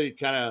like really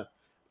kind of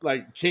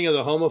like king of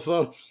the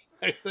homophobes.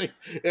 I think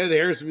Ed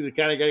Harris would be the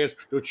kind of guy who goes,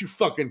 "Don't you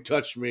fucking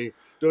touch me.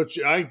 Don't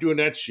you? I ain't doing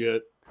that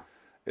shit."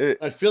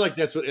 I feel like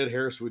that's what Ed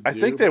Harris would do. I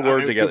think they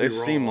worked together. It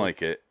seemed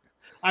like it.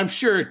 I'm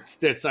sure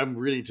I'm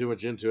reading too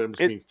much into it. I'm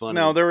just being funny.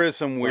 No, there is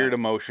some weird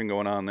emotion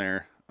going on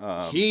there.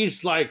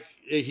 He's like,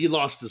 he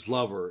lost his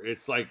lover.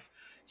 It's like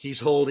he's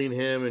holding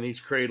him and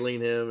he's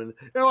cradling him. And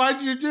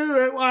why'd you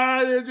do it?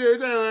 Why did you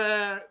do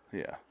it?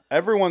 Yeah.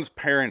 Everyone's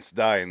parents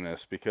die in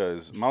this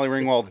because Molly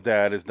Ringwald's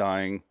dad is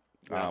dying.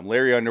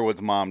 Larry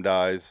Underwood's mom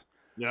dies.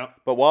 Yeah.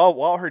 But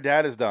while her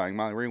dad is dying,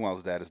 Molly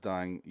Ringwald's dad is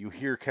dying, you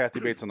hear Kathy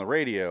Bates on the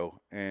radio,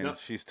 and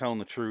she's telling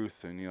the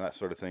truth and that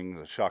sort of thing.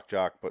 The shock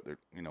jock, but they're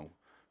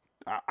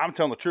I'm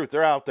telling the truth.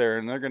 They're out there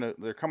and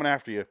they're coming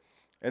after you.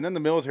 And then the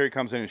military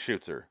comes in and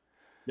shoots her.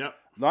 Yep.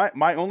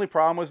 My only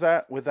problem was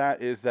that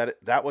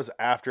was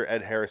after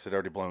Ed Harris had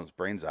already blown his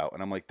brains out,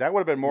 and I'm like, that would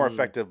have been more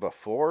effective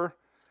before,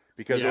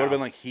 because it would have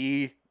been like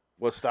he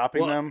was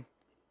stopping them.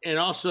 And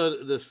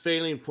also, the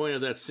failing point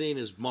of that scene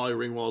is Molly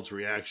Ringwald's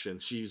reaction.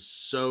 She's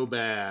so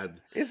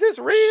bad. Is this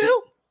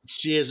real?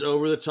 She is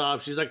over the top.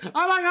 She's like, "Oh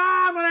my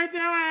God, what are they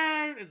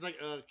doing?" It's like,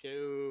 okay,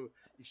 you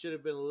should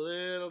have been a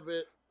little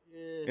bit.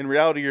 In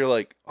reality, you're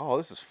like, oh,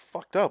 this is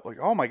fucked up. Like,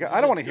 oh my God, I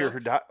don't want to hear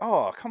her die.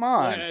 Oh, come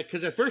on. Yeah,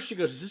 because at first she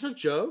goes, "Is this a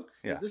joke?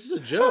 Yeah, this is a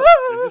joke.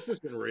 Like, this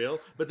isn't real."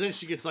 But then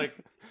she gets like,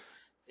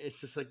 it's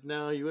just like,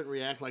 no, you wouldn't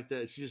react like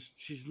that.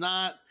 She's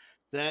not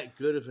that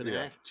good of an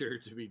actor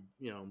to be,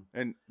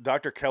 And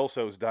Dr.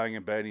 Kelso's dying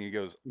in bed, and he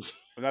goes,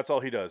 and that's all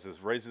he does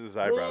is raises his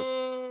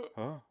eyebrows.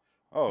 Huh?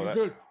 Oh,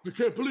 I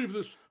can't believe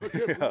this. I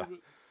can't believe it.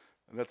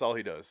 And that's all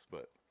he does.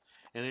 But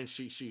and then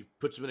she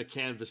puts him in a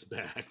canvas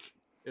bag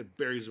and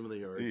buries him in the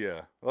yard.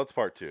 Yeah, well, that's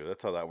part 2.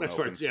 That's how that one opens.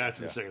 Part. Yeah, it's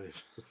in the second.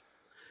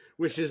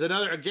 which is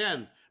another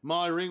again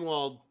Molly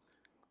Ringwald.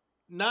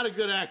 Not a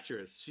good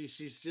actress.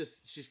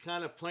 She's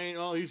kind of playing.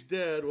 Oh, he's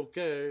dead.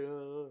 Okay.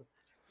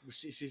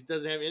 She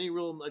doesn't have any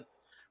real. Like,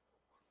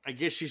 I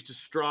guess she's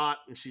distraught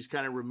and she's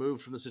kind of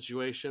removed from the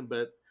situation.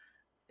 But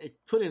it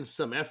put in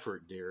some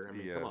effort, dear. I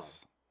mean, come on.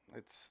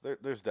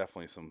 There's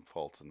definitely some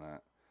faults in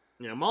that.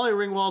 Yeah, Molly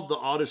Ringwald, the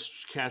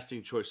oddest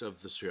casting choice of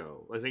the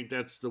show. I think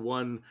that's the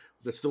one.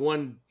 That's the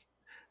one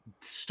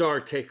star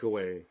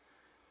takeaway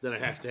that I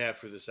have to have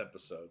for this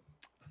episode.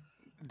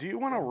 Do you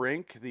want to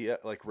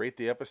rate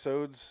the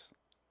episodes?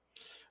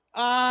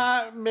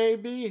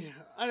 Maybe.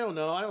 I don't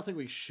know. I don't think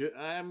we should.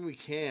 I mean, we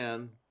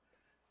can.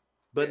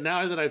 But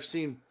now that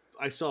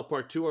I saw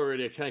part 2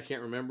 already. I kind of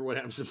can't remember what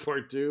happens in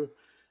part 2.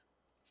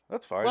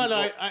 That's fine. Well,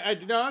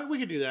 no, we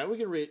can do that. We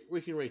can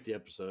rate the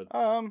episode.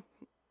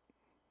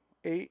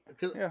 8.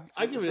 Yeah,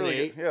 I give it an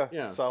 8.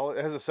 Yeah, solid.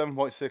 It has a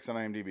 7.6 on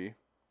IMDb.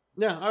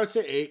 Yeah, I would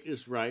say 8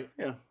 is right.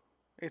 Yeah,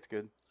 8's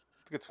good.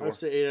 It's a good score. I would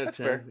say 8 out of That's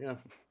 10. fair. Yeah.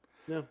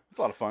 It's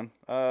a lot of fun.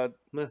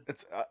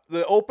 It's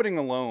the opening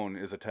alone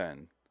is a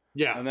 10.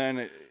 Yeah, and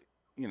then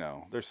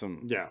there's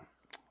some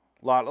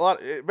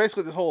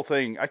basically this whole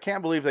thing. I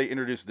can't believe they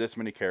introduced this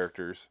many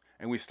characters,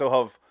 and we still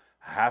have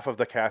half of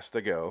the cast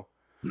to go.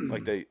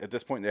 Like at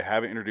this point they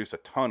haven't introduced a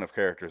ton of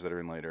characters that are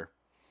in later.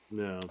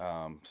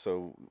 Yeah.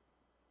 So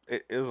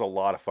it is a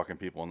lot of fucking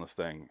people in this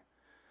thing.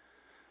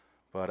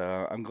 But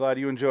I'm glad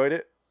you enjoyed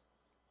it.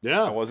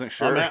 Yeah, I wasn't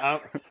sure. I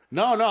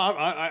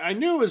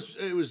knew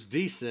it was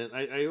decent.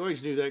 I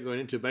always knew that going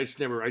into it, but I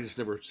just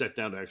never sat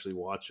down to actually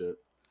watch it.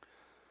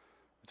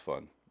 It's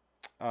fun.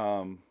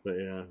 But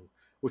yeah,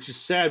 which is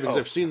sad because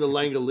I've seen The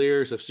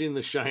Langoliers, I've seen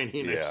The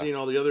Shining, I've seen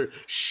all the other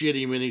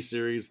shitty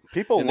miniseries.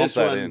 People lump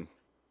that in.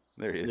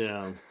 There he is.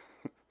 Yeah.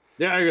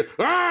 Yeah. I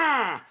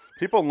go,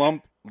 People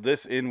lump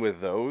this in with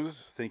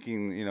those,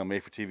 thinking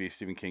made for TV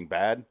Stephen King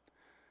bad,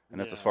 and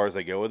that's as far as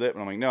they go with it.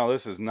 But I'm like, no,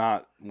 this is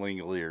not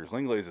Langoliers.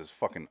 Langoliers is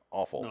fucking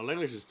awful. No,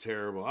 Langoliers is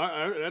terrible.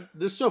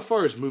 This so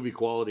far is movie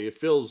quality. It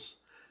feels.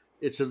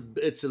 It's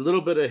a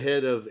little bit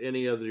ahead of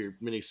any other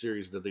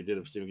miniseries that they did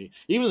of Stephen King.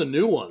 Even the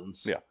new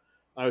ones. Yeah.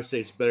 I would say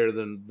it's better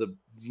than the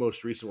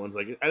most recent ones.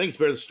 Like I think it's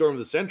better than Storm of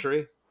the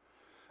Century.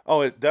 Oh,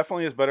 it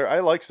definitely is better.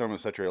 I like Storm of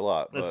the Century a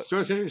lot. But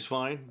Storm of the Century is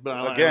fine, but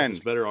I again, like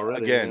it's better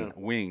already. Again,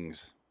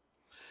 Wings.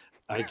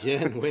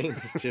 Again,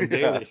 Wings. Tim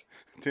Daly.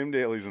 Tim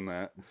Daly's in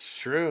that. It's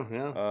true.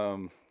 Yeah.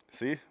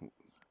 See,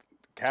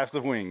 cast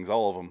of Wings,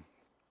 all of them.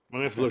 I'm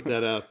gonna have to look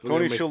that up.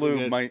 Tony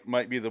Shalhoub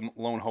might be the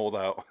lone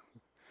holdout.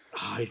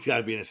 He's got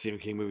to be in a Stephen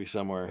King movie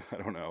somewhere. I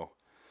don't know.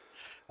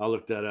 I'll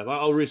look that up.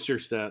 I'll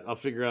research that. I'll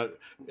figure out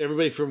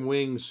everybody from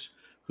Wings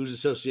who's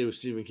associated with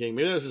Stephen King.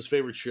 Maybe that was his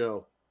favorite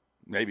show.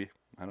 Maybe.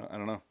 I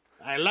don't know.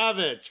 I love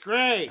it. It's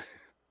great.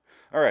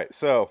 All right.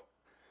 So,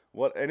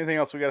 anything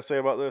else we got to say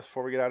about this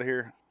before we get out of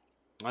here?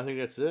 I think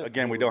that's it.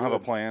 Again, we don't have a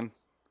plan.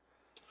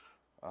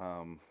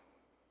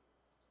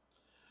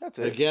 That's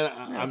it. Again,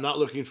 I'm not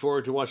looking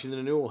forward to watching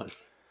the new one.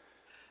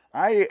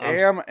 I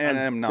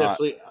am not.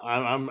 Definitely,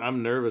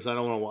 I'm nervous. I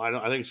don't know why.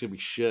 I think it's gonna be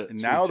shit.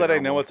 Now that I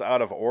know it's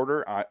out of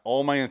order,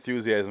 all my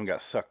enthusiasm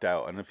got sucked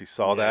out. And if you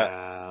saw that,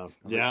 I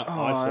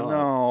saw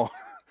no.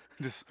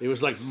 It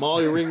was like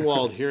Molly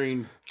Ringwald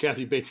hearing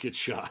Kathy Bates get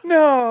shot.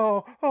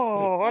 No,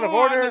 out of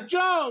order. It's a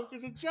joke.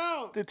 It's a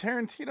joke. Did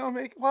Tarantino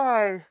make?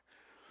 Why?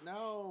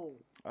 No.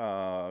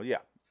 Yeah.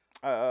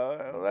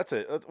 That's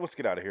it. Let's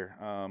get out of here.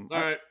 All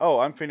right.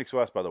 I'm Phoenix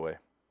West, by the way.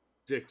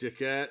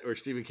 Dickette, or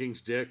Stephen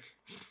King's Dick.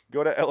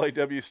 Go to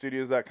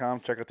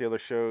lawstudios.com. Check out the other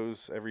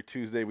shows. Every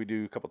Tuesday we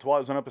do a couple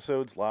Twilight Zone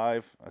episodes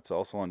live. That's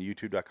also on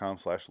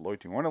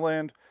youtube.com/Loitering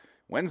Wonderland.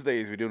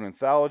 Wednesdays we do an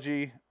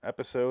anthology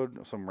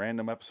episode, some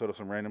random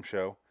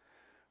show,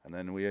 and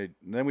then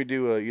we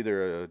do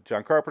either a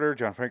John Carpenter,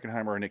 John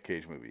Frankenheimer, or a Nick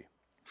Cage movie,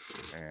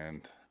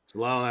 and it's a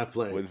lot on that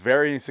play with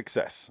varying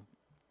success.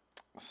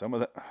 Some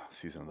of the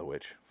Season of the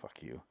Witch.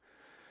 Fuck you.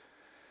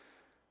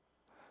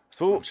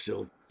 So I'm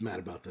still mad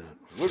about that.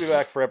 We'll be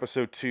back for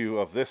episode 2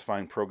 of this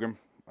fine program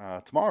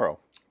tomorrow.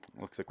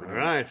 Looks like we're all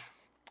right.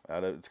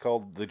 It's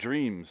called The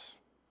Dreams.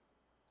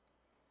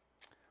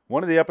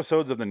 One of the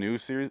episodes of the new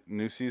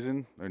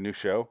season or new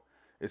show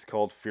is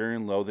called Fear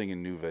and Loathing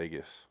in New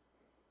Vegas.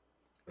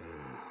 Oh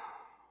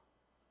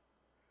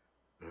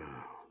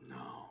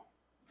no.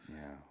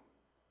 Yeah.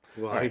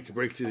 Well, I hate to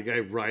break to the guy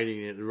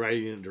writing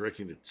and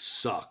directing it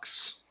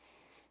sucks.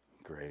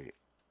 Great.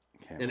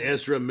 And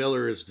Ezra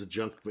Miller is the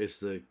junk. Is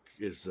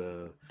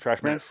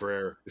Trash Man? Matt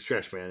Freer. It's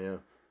Trash Man. Yeah.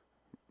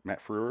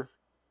 Matt Freer.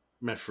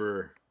 Matt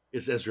Freer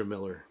is Ezra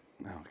Miller.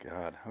 Oh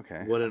God.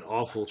 Okay. What an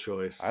awful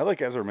choice. I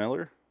like Ezra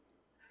Miller.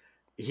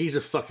 He's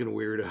a fucking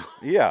weirdo.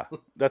 Yeah,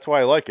 that's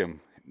why I like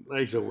him.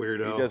 He's a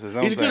weirdo. He does his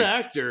own He's a thing. good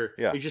actor.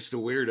 Yeah. He's just a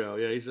weirdo.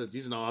 Yeah,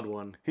 he's an odd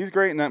one. He's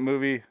great in that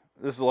movie.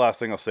 This is the last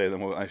thing I'll say, then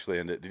we'll actually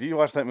end it. Did you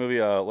watch that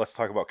movie, Let's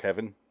Talk About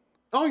Kevin?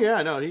 Oh,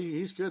 yeah. No,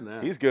 he's good in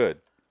that. He's good.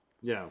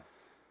 Yeah.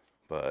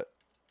 But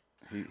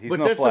he's but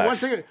no that's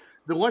Flash.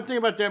 The one thing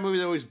about that movie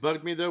that always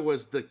bugged me, though,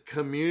 was the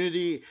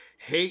community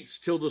hates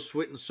Tilda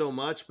Swinton so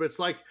much. But it's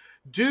like,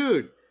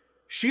 dude,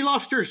 she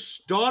lost her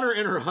daughter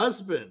and her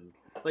husband.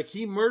 Like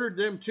he murdered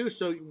them too,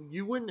 so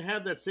you wouldn't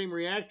have that same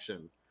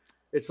reaction.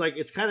 It's like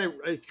it's kind of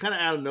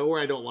out of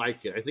nowhere. I don't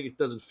like it. I think it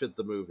doesn't fit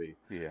the movie.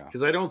 Yeah.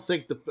 Because I don't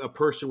think a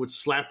person would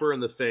slap her in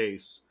the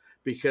face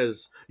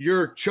because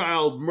your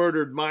child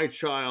murdered my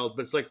child.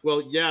 But it's like,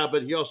 well, yeah,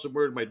 but he also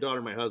murdered my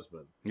daughter, my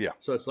husband. Yeah.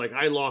 So it's like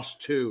I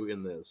lost two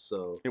in this.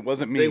 So it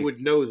wasn't me. They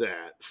would know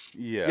that.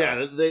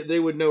 Yeah. Yeah, they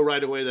would know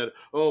right away that,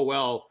 oh,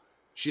 well,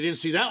 she didn't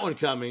see that one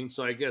coming.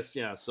 So I guess,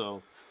 yeah,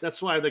 so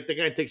that's why like the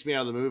guy takes me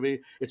out of the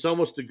movie. It's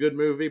almost a good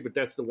movie, but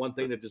that's the one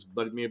thing that just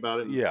bugged me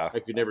about it. Yeah. I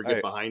could never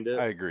get behind it.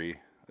 I agree.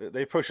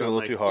 They push it So a little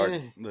like, too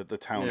hard, the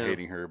town yeah.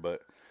 hating her,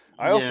 but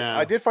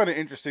I did find it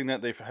interesting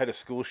that they've had a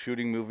school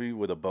shooting movie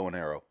with a bow and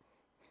arrow.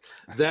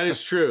 That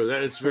is true.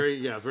 That is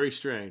very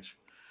strange.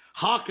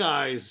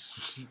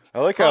 Hawkeye's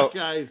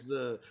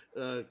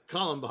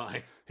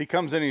Columbine. He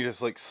comes in, he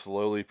just like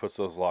slowly puts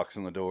those locks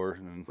in the door,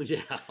 and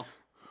Yeah.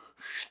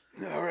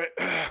 All right,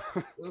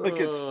 like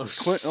it's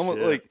Clint, almost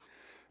shit. like,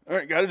 all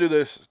right, got to do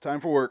this. Time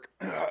for work.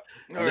 All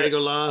right.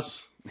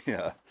 Legolas.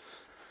 Yeah.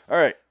 All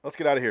right, let's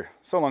get out of here.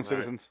 So long,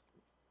 citizens.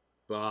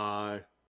 Bye.